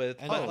deal with.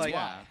 And but that's like,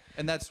 why.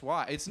 And that's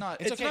why. It's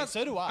not... It's okay, not,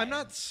 so do I. I'm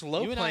not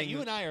slow playing.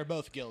 You and I are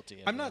both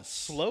guilty of I'm not this.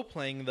 slow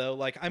playing, though.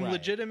 Like, I'm Right.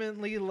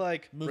 legitimately,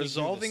 like, Moving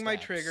resolving through the my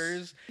steps.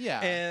 triggers.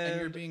 Yeah,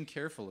 and you're being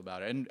careful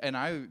about it. And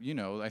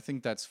I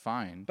think that's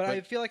fine. But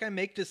I feel like I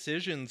make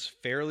decisions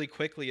fairly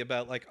quickly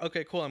about, like,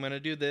 okay, cool, I'm going to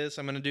do this,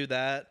 I'm going to do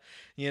that,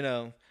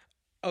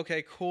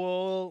 okay,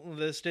 cool,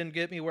 this didn't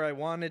get me where I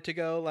wanted to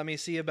go. Let me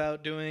see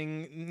about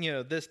doing,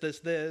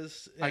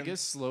 this. I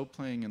guess slow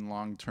playing and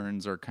long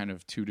turns are kind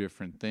of two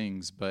different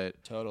things,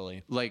 but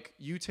Totally. like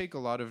you take a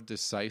lot of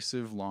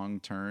decisive long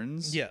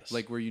turns. Yes.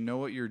 Like where you know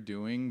what you're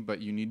doing,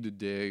 but you need to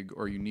dig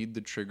or you need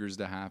the triggers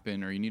to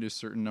happen or you need a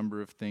certain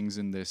number of things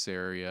in this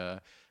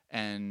area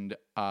and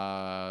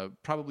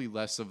probably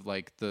less of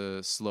like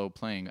the slow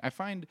playing. I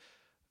find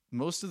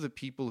most of the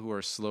people who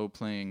are slow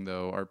playing,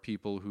 though, are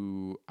people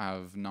who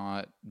have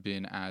not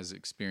been as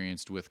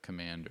experienced with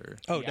Commander.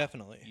 Oh, Yeah,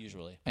 definitely.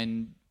 Usually.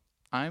 And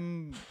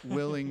I'm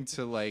willing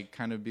to, like,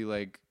 kind of be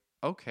like,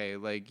 okay,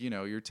 like,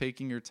 you're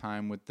taking your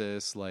time with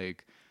this,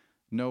 like,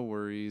 no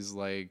worries.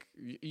 Like,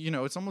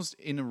 it's almost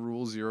in a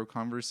Rule Zero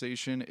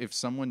conversation. If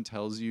someone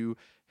tells you,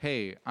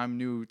 hey, I'm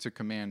new to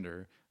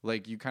Commander,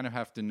 like, you kind of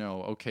have to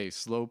know, okay,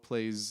 slow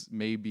plays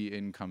may be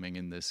incoming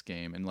in this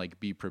game and, like,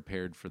 be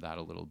prepared for that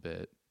a little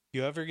bit.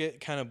 You ever get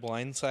kind of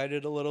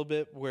blindsided a little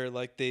bit where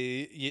like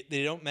they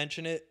don't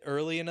mention it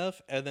early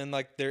enough and then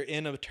like they're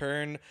in a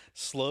turn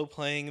slow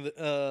playing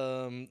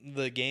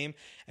the game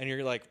and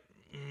you're like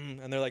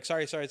and they're like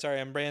sorry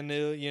I'm brand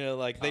new,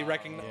 like they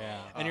recognize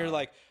and you're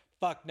like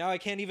fuck, now I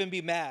can't even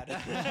be mad.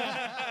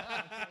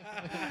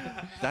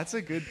 That's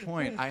a good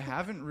point. I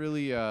haven't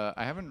really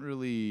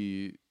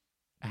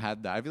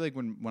had that. I feel like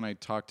when I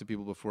talk to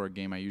people before a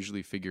game I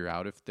usually figure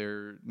out if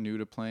they're new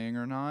to playing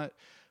or not.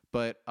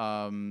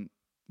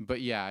 But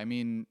yeah, I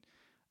mean,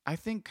 I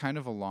think kind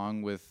of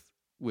along with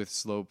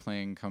slow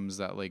playing comes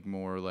that like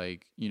more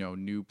like,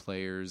 new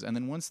players. And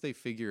then once they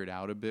figure it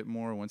out a bit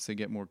more, once they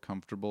get more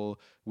comfortable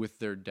with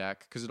their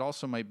deck, because it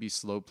also might be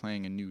slow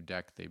playing a new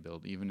deck they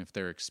build, even if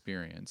they're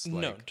experienced.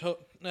 Like,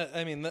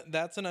 I mean,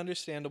 that's an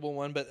understandable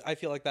one, but I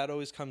feel like that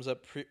always comes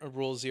up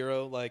Rule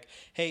Zero. Like,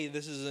 hey,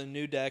 this is a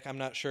new deck. I'm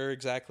not sure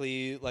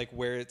exactly like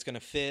where it's going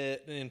to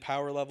fit in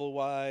power level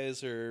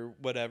wise or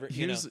whatever.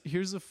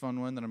 Here's a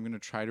fun one that I'm going to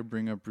try to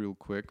bring up real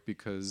quick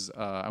because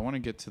I want to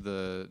get to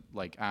the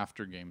like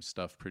after game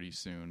stuff pretty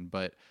soon.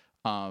 But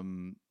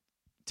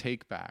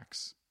take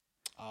backs.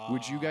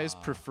 Would you guys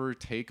prefer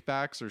take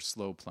backs or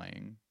slow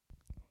playing?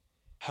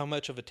 How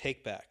much of a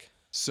take back?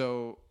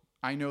 So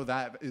I know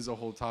that is a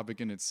whole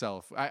topic in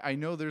itself. I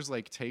know there's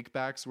like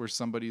takebacks where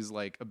somebody's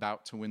like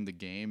about to win the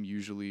game.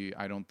 Usually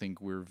I don't think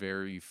we're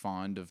very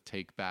fond of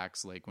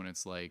takebacks, like when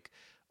it's like,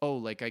 oh,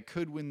 like I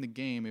could win the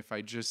game if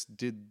I just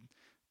did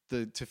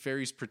the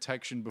Teferi's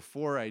protection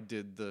before I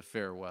did the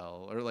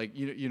farewell, or like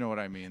you know what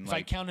I mean. If like,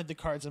 I counted the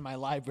cards in my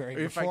library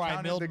if I before I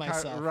counted milled the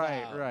myself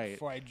right, out, right.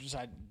 before I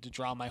decided to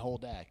draw my whole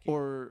deck.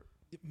 or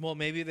Well,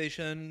 maybe they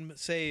shouldn't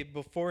say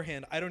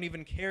beforehand, I don't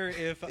even care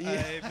if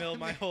I mill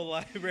my whole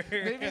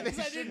library. Maybe they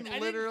Because shouldn't I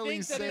literally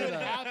didn't think say that it would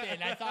that.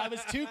 happen. I thought I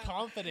was too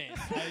confident.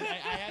 I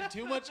had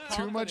too much confidence.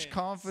 Too much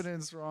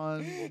confidence,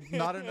 Ron.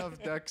 Not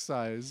enough deck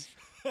size.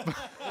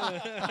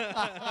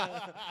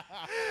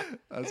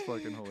 That's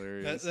fucking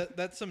hilarious.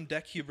 That's some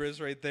deck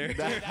hubris right there.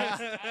 That's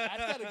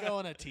got to go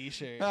on a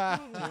t-shirt.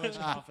 Too much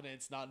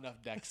confidence, not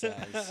enough deck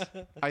size.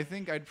 I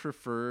think I'd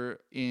prefer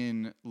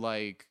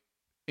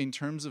in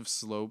terms of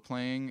slow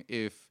playing,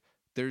 if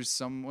there's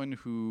someone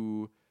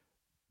who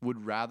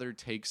would rather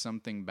take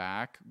something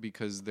back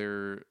because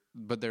they're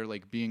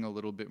like being a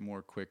little bit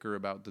more quicker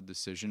about the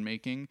decision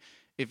making.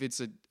 If it's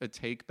a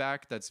take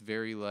back that's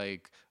very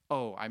like,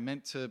 oh, I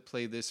meant to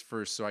play this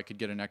first so I could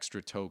get an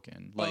extra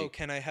token. Like, oh,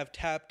 can I have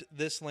tapped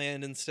this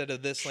land instead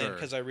of this land Sure.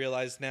 because I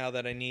realize now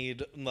that I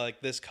need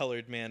like this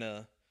colored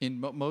mana? in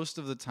most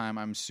of the time,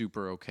 I'm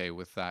super okay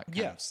with that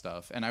kind of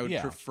stuff, and I would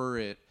prefer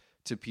it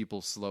to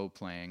people slow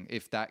playing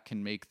if that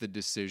can make the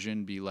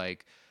decision be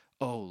like,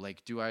 oh,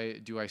 like do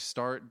I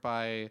start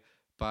by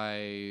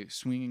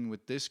swinging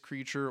with this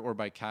creature or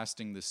by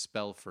casting this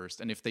spell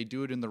first? And if they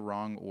do it in the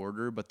wrong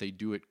order but they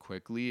do it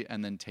quickly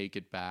and then take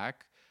it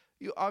back,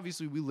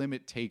 obviously we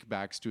limit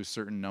takebacks to a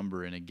certain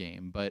number in a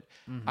game, but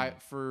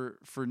for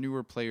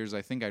newer players,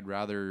 I think I'd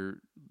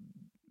rather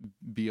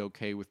be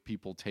okay with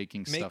people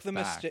taking stuff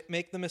back.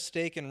 Make the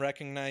mistake and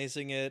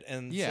recognizing it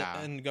and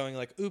and going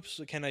like, oops,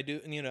 can I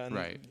do, and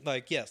Right.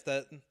 like, yes,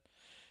 that.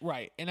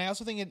 Right. And I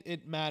also think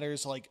it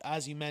matters, like,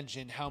 as you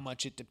mentioned, how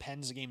much it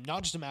depends the game,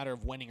 not just a matter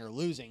of winning or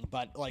losing,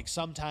 but like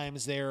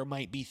sometimes there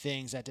might be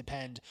things that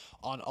depend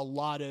on a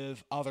lot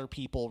of other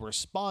people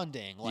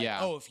responding. Like,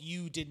 oh, if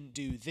you didn't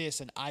do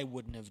this and I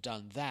wouldn't have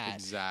done that.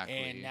 Exactly.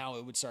 And now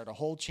it would start a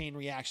whole chain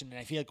reaction. And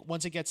I feel like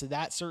once it gets to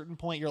that certain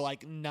point, you're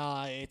like,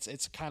 nah,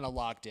 it's kind of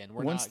locked in.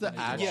 Once the gonna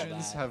do all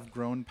actions that. have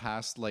grown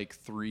past like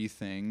 3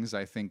 things,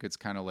 I think it's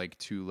kind of like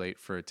too late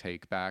for a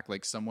take back.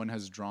 Like someone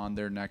has drawn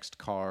their next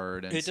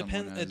card, and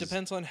It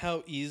depends on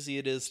how easy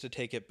it is to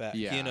take it back.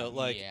 Yeah.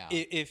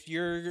 If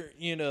you're,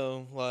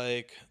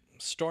 like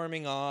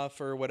storming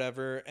off or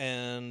whatever,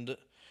 and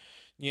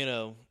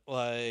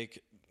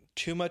like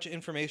too much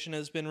information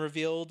has been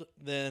revealed,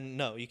 then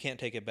no, you can't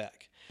take it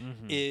back.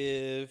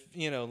 If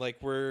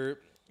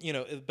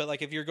but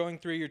like if you're going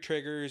through your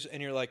triggers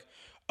and you're like,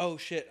 oh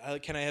shit,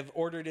 can I have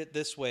ordered it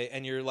this way,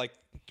 and you're like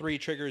 3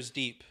 triggers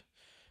deep,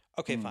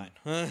 okay, fine.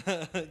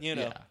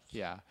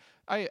 Yeah.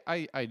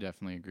 I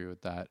definitely agree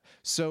with that.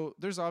 So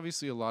there's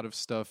obviously a lot of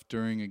stuff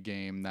during a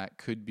game that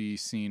could be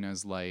seen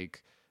as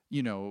like,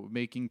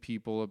 making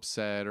people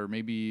upset, or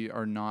maybe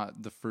are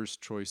not the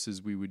first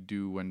choices we would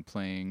do when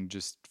playing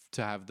just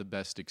to have the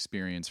best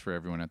experience for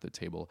everyone at the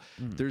table.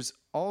 There's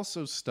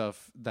also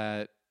stuff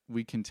that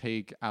we can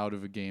take out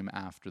of a game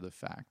after the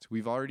fact.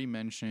 We've already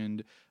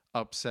mentioned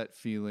upset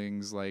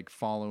feelings like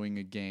following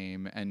a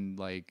game, and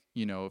like,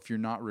 if you're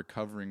not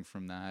recovering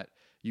from that,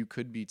 you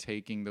could be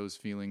taking those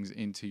feelings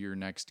into your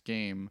next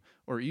game,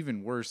 or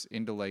even worse,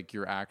 into like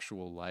your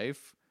actual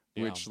life,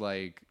 which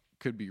like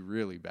could be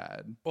really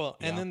bad. Well,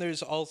 and then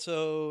there's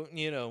also,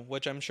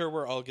 which I'm sure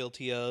we're all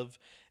guilty of,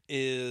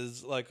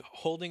 is like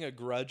holding a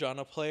grudge on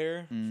a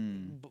player,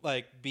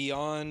 like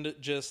beyond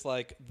just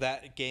like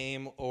that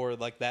game or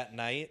like that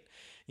night,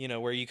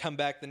 where you come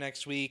back the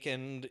next week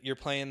and you're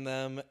playing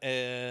them,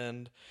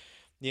 and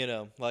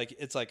like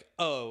it's like,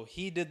 oh,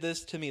 he did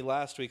this to me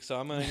last week, so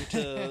I'm going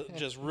to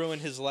just ruin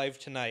his life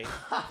tonight.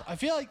 I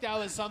feel like that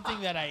was something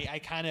that I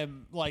kind of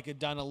like had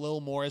done a little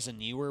more as a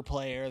newer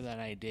player than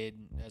I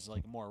did as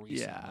like more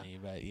recently.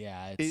 But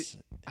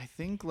I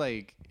think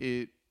like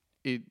it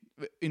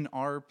in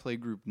our play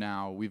group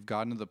now, we've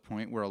gotten to the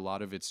point where a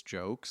lot of it's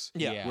jokes.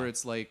 Yeah. Where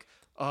it's like,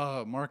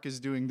 oh, Mark is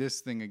doing this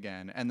thing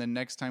again. And then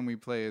next time we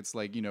play, it's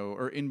like,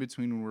 or in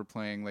between when we're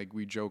playing, like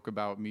we joke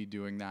about me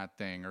doing that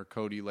thing, or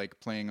Cody like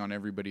playing on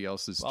everybody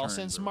else's well, turns.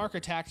 since Mark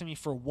attacked me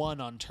for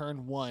 1 on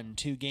turn 1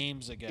 2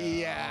 games ago.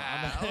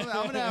 Yeah. I'm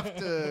going to have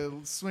to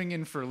swing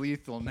in for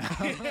lethal now.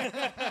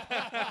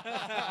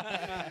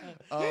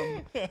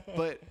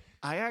 But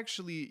I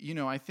actually,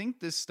 I think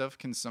this stuff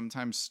can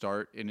sometimes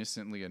start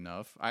innocently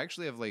enough. I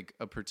actually have like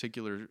a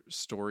particular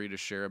story to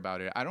share about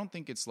it. I don't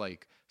think it's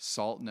like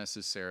salt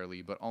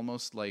necessarily, but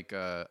almost like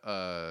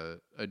a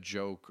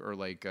joke, or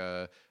like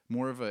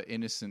more of an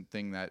innocent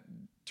thing that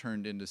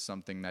turned into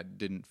something that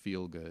didn't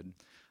feel good.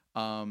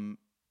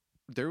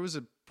 There was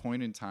a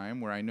point in time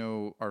where I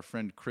know our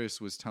friend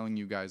Chris was telling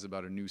you guys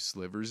about a new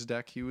Slivers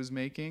deck he was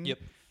making. Yep.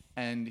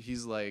 And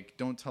he's like,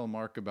 don't tell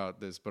Mark about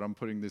this, but I'm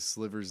putting this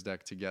Slivers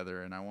deck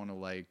together and I want to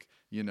like,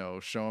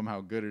 show him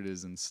how good it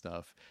is and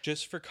stuff.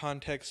 Just for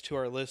context to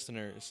our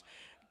listeners,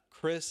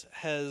 Chris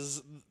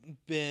has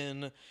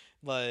been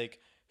like,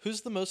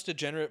 who's the most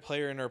degenerate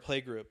player in our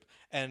playgroup?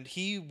 And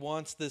he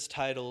wants this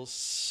title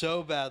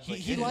so badly.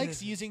 He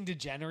likes using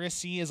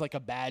degeneracy as like a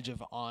badge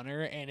of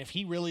honor. And if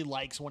he really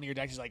likes one of your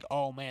decks, he's like,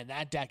 oh man,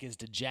 that deck is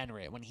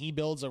degenerate. When he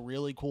builds a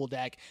really cool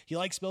deck, he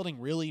likes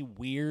building really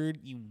weird,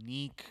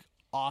 unique,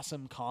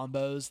 awesome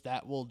combos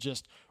that will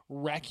just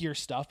wreck your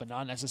stuff but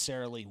not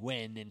necessarily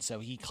win. And so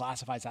he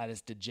classifies that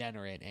as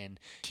degenerate. And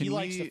he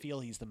likes to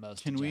feel he's the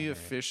most Can degenerate. we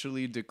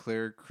officially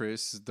declare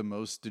Chris the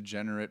most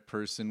degenerate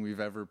person we've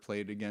ever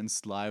played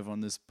against live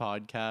on this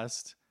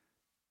podcast?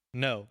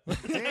 No.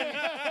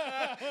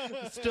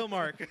 Still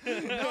Mark.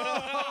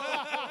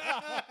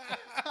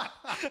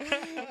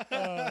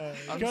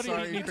 I'm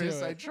sorry,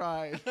 Chris. I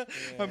tried.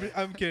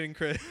 I'm kidding,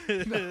 Chris.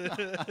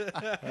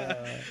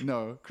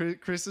 No,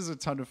 Chris is a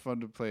ton of fun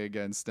to play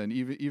against, and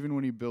even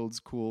when he builds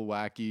cool,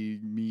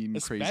 wacky, mean,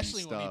 crazy stuff.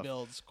 Especially when he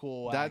builds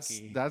cool,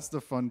 wacky. That's the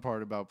fun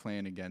part about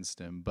playing against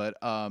him. But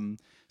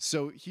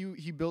so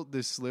he built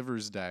this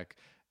Slivers deck,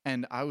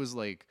 and I was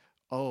like,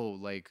 oh,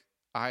 like.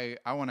 I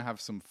want to have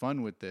some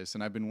fun with this,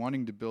 and I've been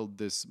wanting to build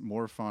this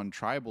Morphon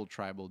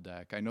tribal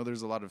deck. I know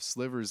there's a lot of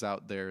Slivers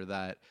out there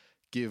that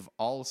give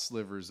all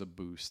Slivers a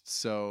boost.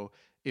 So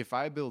if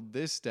I build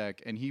this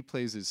deck and he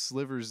plays his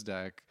Slivers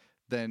deck,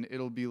 then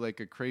it'll be like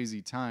a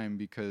crazy time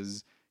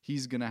because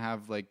he's going to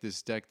have like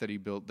this deck that he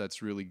built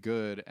that's really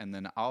good, and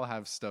then I'll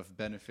have stuff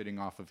benefiting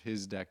off of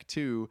his deck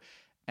too.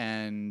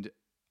 And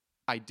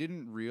I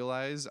didn't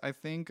realize, I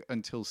think,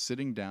 until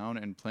sitting down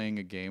and playing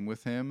a game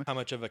with him, how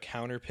much of a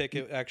counter pick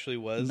it actually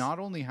was. Not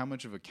only how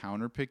much of a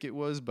counter pick it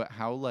was, but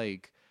how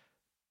like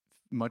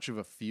much of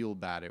a feel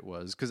bad it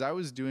was. Because I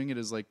was doing it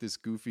as like this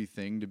goofy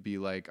thing to be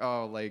like,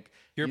 oh, like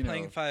you're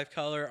playing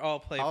 5-color, I'll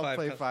play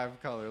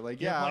 5-color.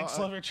 Like, you're playing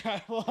Sliver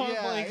Tribal, I'm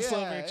playing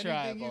Sliver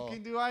Tribal. Anything you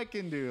can do, I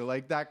can do.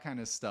 Like that kind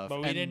of stuff.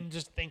 But we didn't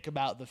just think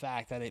about the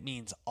fact that it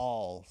means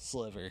all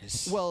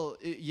Slivers. Well,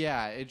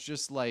 it's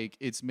just like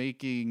it's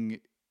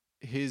making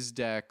his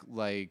deck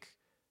like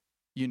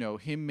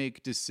him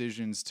make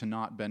decisions to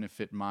not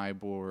benefit my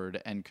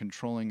board and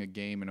controlling a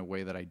game in a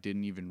way that I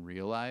didn't even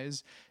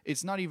realize.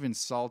 It's not even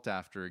salt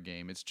after a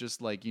game. It's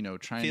just like,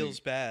 trying feels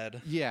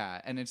bad. Yeah.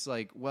 And it's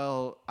like,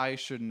 well, I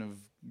shouldn't have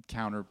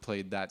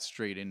counterplayed that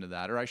straight into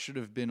that, or I should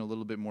have been a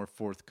little bit more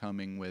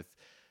forthcoming with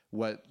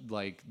what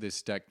like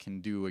this deck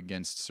can do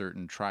against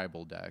certain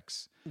tribal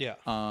decks. Yeah.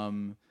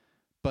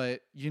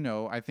 But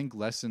I think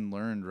lesson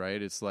learned,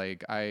 right? It's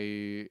like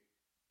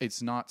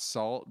it's not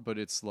salt, but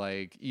it's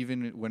like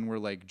even when we're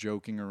like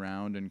joking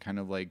around and kind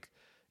of like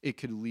it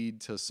could lead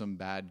to some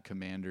bad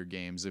commander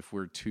games if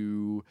we're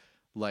too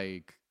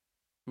like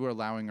we're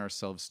allowing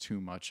ourselves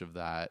too much of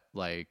that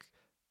like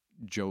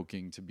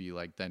joking to be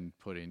like then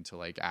put into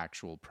like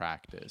actual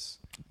practice.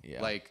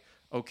 Yeah. Like,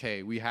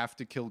 okay, we have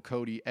to kill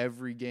Cody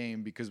every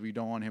game because we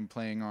don't want him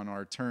playing on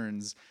our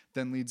turns,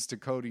 then leads to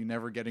Cody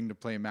never getting to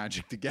play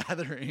Magic the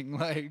Gathering.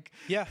 Like,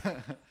 yeah.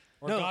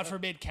 Or God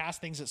forbid, cast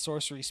things at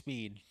sorcery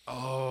speed.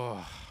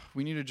 Oh,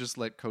 we need to just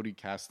let Cody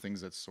cast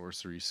things at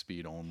sorcery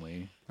speed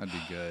only. That'd be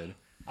good.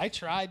 I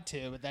tried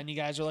to, but then you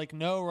guys are like,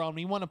 no, Ron,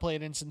 we want to play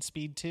at instant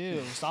speed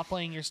too. Stop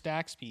playing your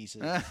stacks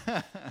pieces.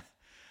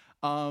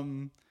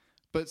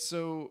 But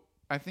so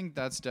I think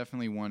that's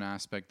definitely one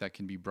aspect that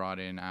can be brought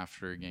in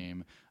after a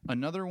game.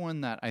 Another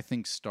one that I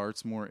think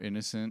starts more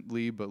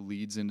innocently but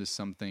leads into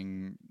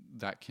something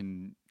that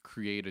can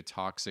create a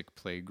toxic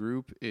play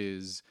group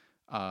is...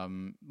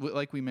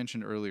 like we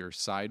mentioned earlier,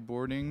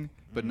 sideboarding,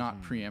 but not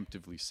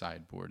preemptively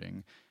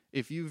sideboarding.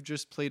 If you've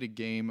just played a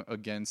game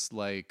against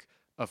like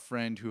a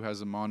friend who has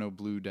a mono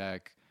blue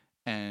deck,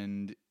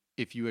 and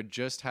if you had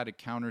just had a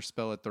counter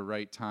spell at the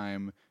right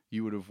time,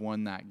 you would have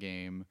won that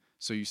game.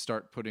 So you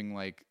start putting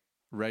like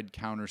red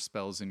counter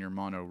spells in your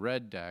mono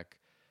red deck.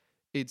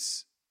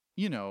 It's,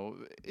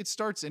 it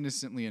starts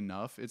innocently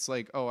enough. It's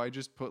like, oh, I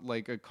just put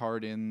like a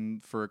card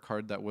in for a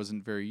card that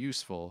wasn't very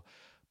useful.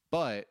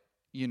 But,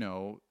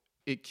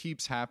 it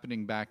keeps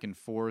happening back and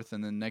forth,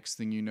 and then next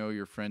thing you know,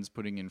 your friend's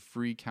putting in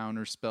free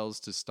counter spells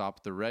to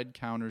stop the red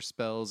counter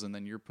spells, and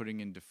then you're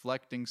putting in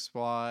deflecting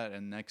spot,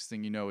 and next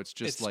thing you know, it's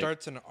just it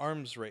starts an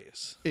arms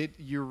race.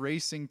 You're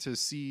racing to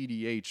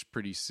CEDH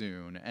pretty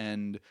soon,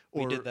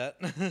 or we did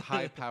that.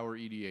 high power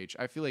EDH.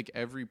 I feel like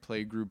every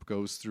play group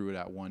goes through it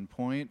at one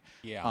point.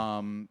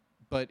 Yeah.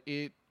 But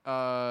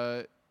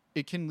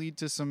it can lead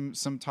to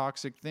some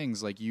toxic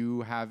things, like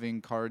you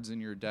having cards in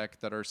your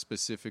deck that are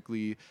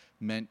specifically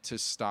meant to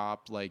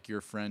stop like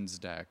your friend's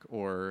deck,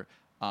 or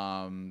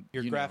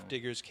your Graph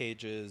Digger's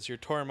Cages, your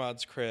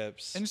Tormod's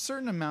Crypts, and a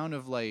certain amount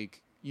of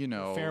like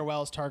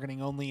Farewell's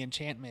targeting only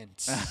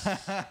enchantments.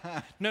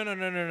 No.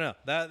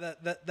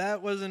 That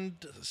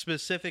wasn't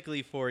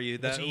specifically for you.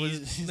 That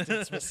was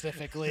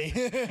specifically.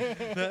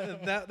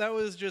 that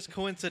was just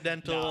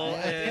coincidental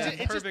and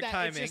perfect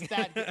timing.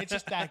 It's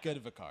just that good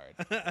of a card.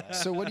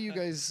 So what do you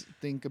guys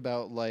think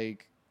about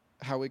like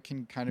how it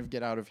can kind of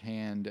get out of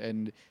hand?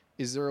 And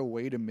is there a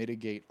way to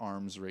mitigate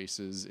arms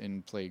races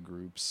in play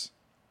groups?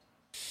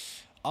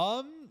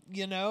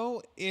 You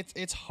know,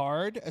 it's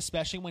hard,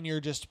 especially when you're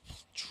just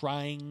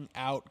trying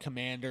out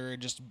Commander,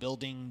 just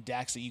building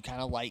decks that you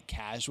kind of like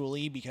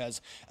casually,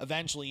 because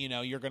eventually, you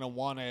know, you're going to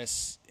want to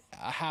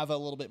have a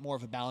little bit more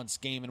of a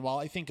balanced game. And while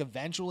I think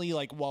eventually,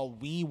 like, while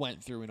we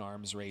went through an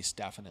arms race,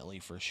 definitely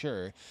for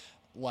sure,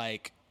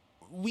 like,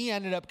 we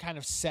ended up kind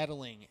of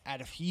settling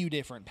at a few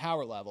different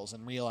power levels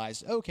and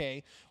realized,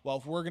 okay, well,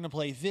 if we're going to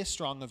play this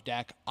strong of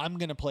deck, I'm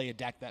going to play a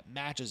deck that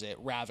matches it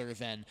rather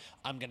than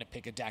I'm going to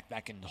pick a deck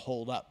that can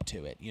hold up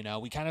to it. You know,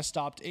 we kind of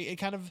stopped. It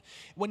kind of,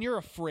 when you're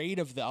afraid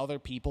of the other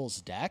people's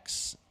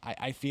decks,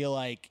 I feel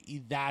like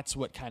that's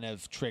what kind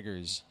of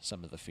triggers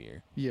some of the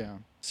fear. Yeah.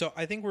 So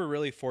I think we're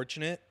really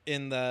fortunate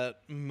in that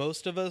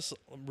most of us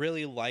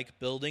really like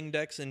building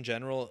decks in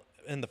general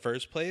in the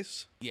first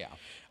place. Yeah.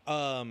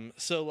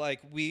 So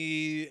like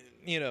we,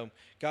 you know,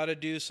 got to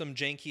do some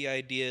janky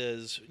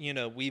ideas. You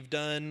know, we've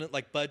done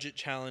like budget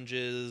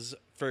challenges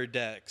for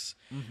decks.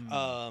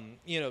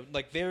 You know,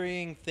 like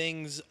varying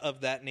things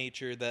of that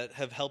nature that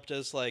have helped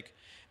us like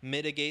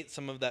mitigate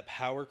some of that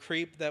power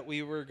creep that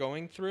we were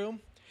going through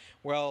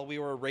while we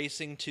were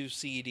racing to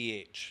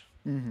CEDH.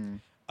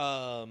 And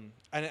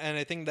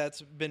I think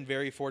that's been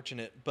very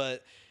fortunate.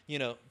 But, you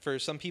know, for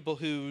some people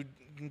who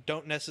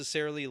don't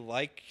necessarily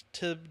like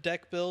to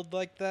deck build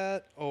like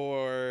that,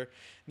 or,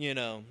 you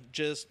know,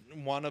 just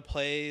want to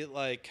play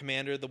like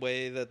Commander the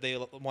way that they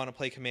want to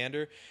play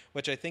Commander,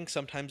 which I think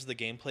sometimes the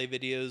gameplay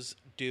videos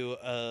do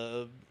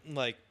a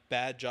like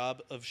bad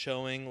job of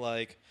showing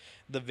like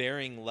the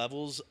varying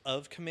levels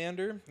of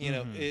Commander. You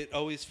know, it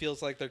always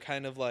feels like they're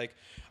kind of like,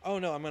 oh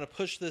no, I'm going to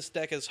push this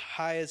deck as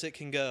high as it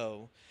can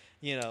go,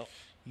 you know.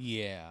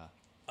 Yeah.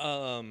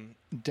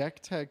 Deck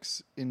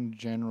techs in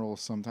general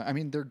sometimes, I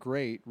mean, they're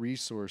great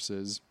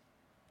resources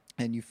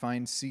and you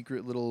find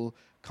secret little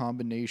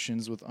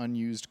combinations with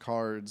unused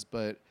cards,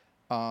 but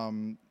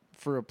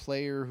for a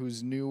player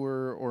who's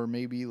newer, or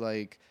maybe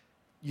like,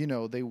 you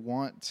know, they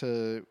want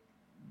to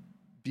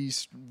be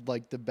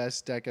like the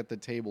best deck at the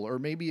table, or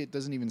maybe it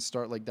doesn't even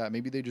start like that.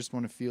 Maybe they just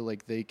want to feel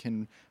like they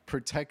can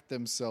protect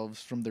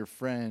themselves from their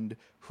friend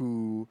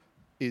who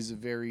is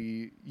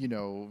very, you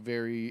know,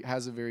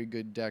 has a very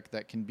good deck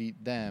that can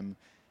beat them.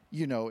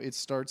 You know, it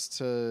starts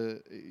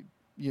to,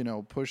 you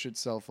know, push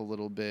itself a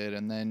little bit,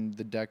 and then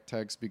the deck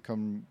techs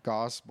become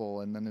gospel,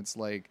 and then it's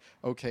like,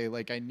 okay,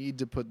 like I need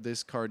to put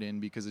this card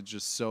in because it's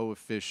just so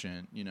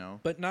efficient, you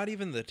know. But not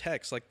even the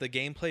text, like the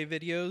gameplay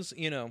videos,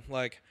 you know,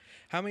 like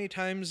how many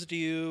times do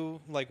you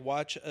like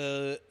watch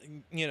a,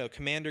 you know,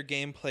 Commander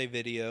gameplay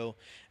video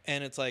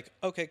and it's like,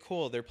 okay,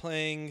 cool, they're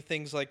playing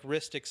things like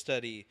Rhystic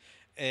Study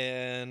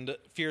and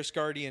Fierce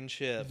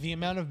Guardianship. The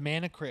amount of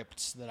mana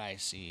crypts that I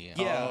see.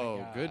 Yeah.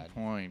 Oh, good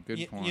point.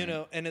 Good point. You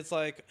know, and it's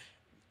like,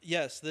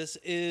 yes, this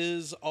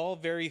is all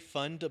very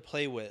fun to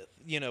play with,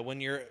 you know, when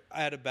you're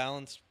at a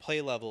balanced play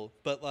level,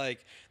 but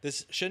like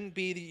this shouldn't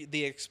be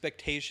the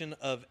expectation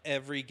of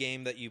every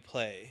game that you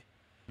play.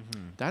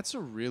 That's a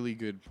really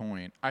good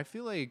point. I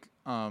feel like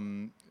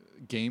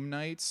game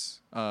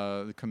nights,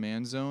 the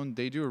Command Zone,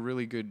 they do a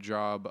really good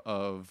job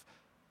of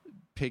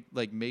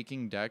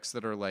making decks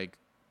that are like,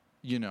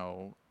 you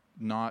know,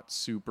 not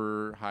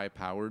super high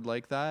powered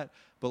like that,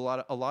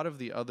 but a lot of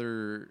the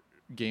other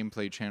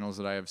gameplay channels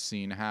that I have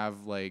seen had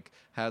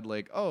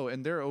oh,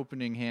 and their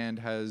opening hand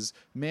has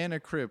Mana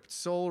Crypt,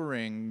 Soul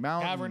Ring,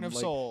 Mountain,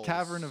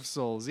 Cavern of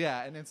Souls,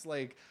 yeah, and it's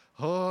like,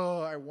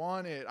 oh, I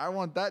want it. I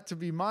want that to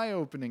be my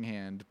opening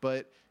hand.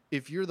 But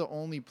if you're the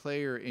only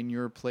player in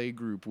your play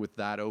group with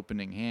that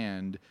opening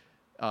hand,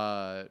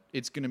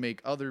 it's going to make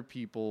other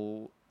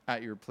people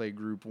at your play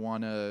group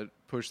want to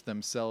push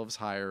themselves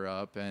higher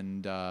up,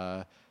 and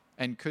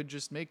could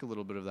just make a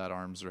little bit of that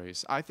arms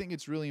race. I think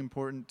it's really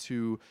important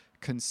to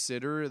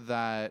consider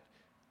that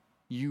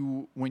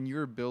when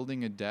you're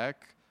building a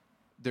deck,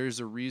 there's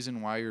a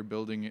reason why you're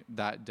building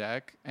that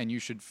deck, and you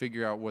should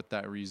figure out what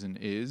that reason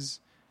is.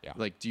 Yeah.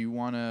 Like, do you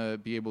want to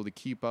be able to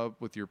keep up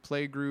with your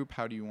play group?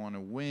 How do you want to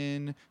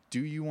win?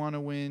 Do you want to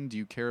win? Do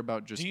you care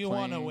about just playing? Do you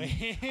want to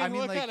win? I mean,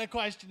 what like, kind of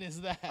question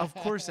is that? Of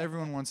course,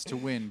 everyone wants to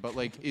win, but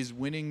like, is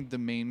winning the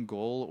main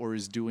goal, or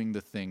is doing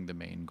the thing the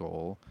main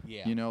goal?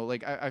 Yeah. You know,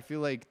 like I feel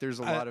like there's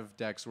a lot of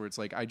decks where it's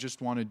like, I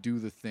just want to do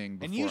the thing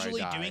before and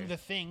usually I die. doing the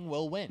thing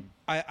will win.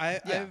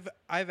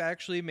 I've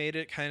actually made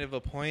it kind of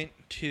a point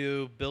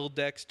to build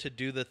decks to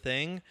do the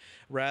thing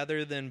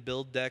rather than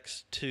build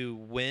decks to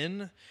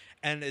win,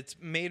 and it's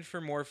made for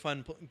more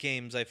fun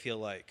games, I feel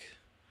like.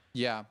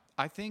 Yeah,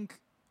 I think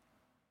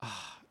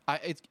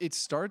it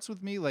starts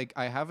with me, like,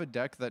 I have a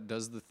deck that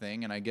does the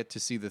thing, and I get to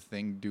see the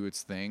thing do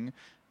its thing,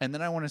 and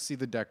then I want to see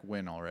the deck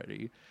win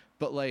already.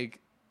 But like,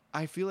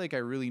 I feel like I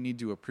really need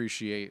to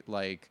appreciate,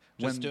 like,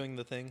 just doing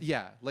the thing.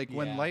 Yeah, like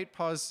when Light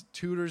Paws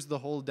tutors the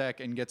whole deck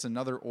and gets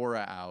another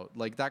aura out,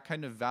 like that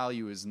kind of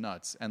value is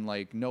nuts, and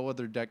like no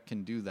other deck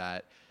can do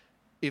that.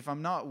 If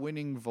I'm not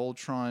winning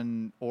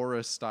Voltron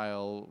aura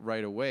style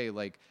right away,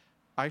 like,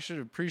 I should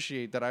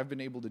appreciate that I've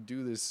been able to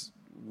do this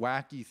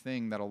wacky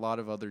thing that a lot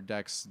of other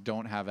decks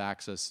don't have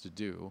access to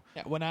do.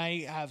 Yeah, when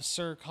I have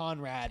Sir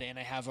Conrad and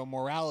I have a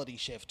morality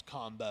shift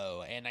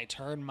combo and I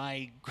turn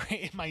my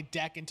my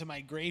deck into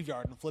my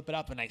graveyard and flip it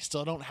up and I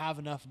still don't have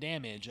enough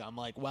damage, I'm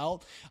like,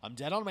 well, I'm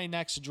dead on my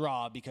next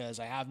draw because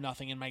I have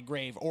nothing in my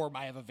grave, or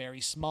I have a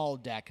very small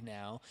deck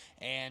now,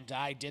 and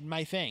I did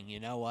my thing. You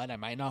know what? I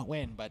might not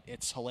win, but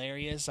it's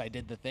hilarious. I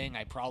did the thing.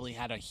 I probably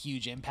had a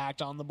huge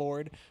impact on the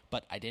board,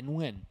 but I didn't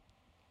win.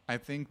 I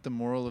think the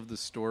moral of the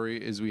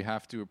story is we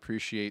have to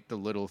appreciate the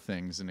little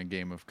things in a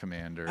game of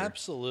Commander.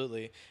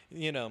 Absolutely.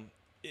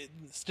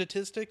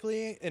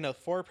 Statistically, in a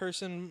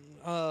 4-person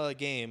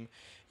game,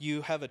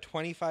 you have a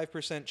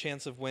 25%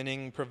 chance of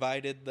winning,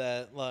 provided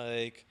that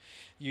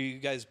you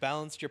guys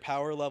balanced your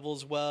power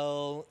levels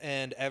well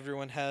and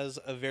everyone has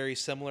a very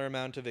similar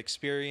amount of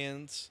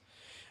experience.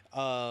 You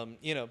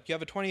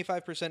have a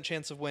 25%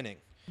 chance of winning.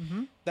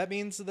 Mm-hmm. That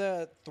means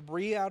that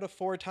 3 out of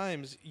 4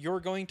 times you're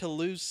going to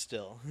lose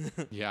still.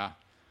 Yeah.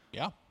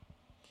 Yeah.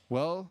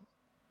 Well,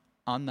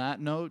 on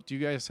that note, do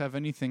you guys have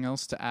anything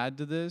else to add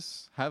to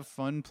this? Have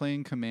fun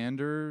playing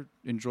Commander.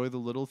 Enjoy the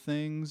little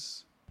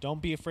things. Don't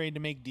be afraid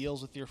to make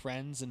deals with your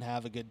friends and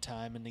have a good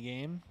time in the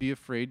game. Be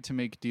afraid to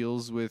make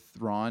deals with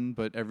Ron,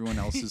 but everyone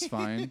else is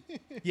fine.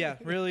 Yeah,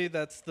 really,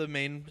 that's the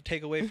main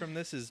takeaway from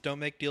this is don't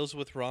make deals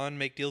with Ron,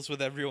 make deals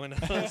with everyone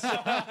else.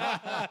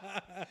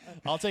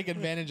 I'll take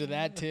advantage of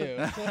that, too.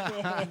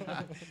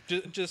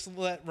 Just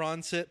let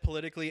Ron sit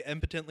politically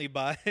impotently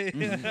by.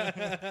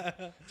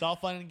 It's all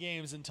fun and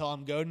games until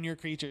I'm goading your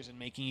creatures and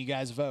making you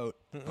guys vote.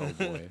 Oh,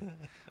 boy.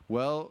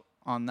 Well,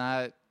 on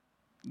that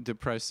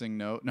depressing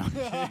note, no, I'm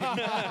kidding.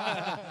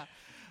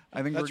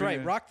 I think that's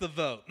right. Rock the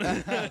vote.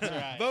 That's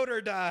right. Vote or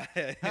die.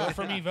 Vote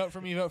for me, vote for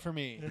me, vote for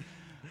me.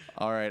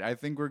 All right, I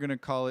think we're going to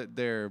call it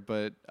there,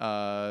 but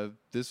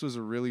this was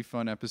a really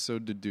fun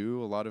episode to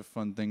do, a lot of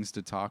fun things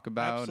to talk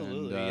about.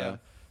 Absolutely, and,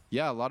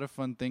 yeah, a lot of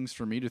fun things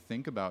for me to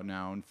think about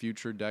now in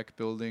future deck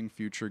building,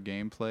 future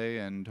gameplay,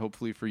 and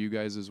hopefully for you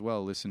guys as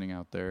well listening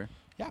out there.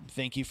 Yeah,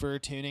 thank you for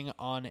tuning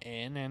on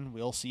in, and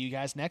we'll see you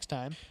guys next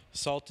time.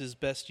 Salt is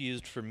best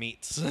used for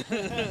meats.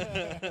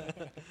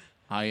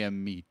 I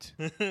am meat.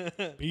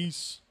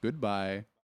 Peace. Goodbye.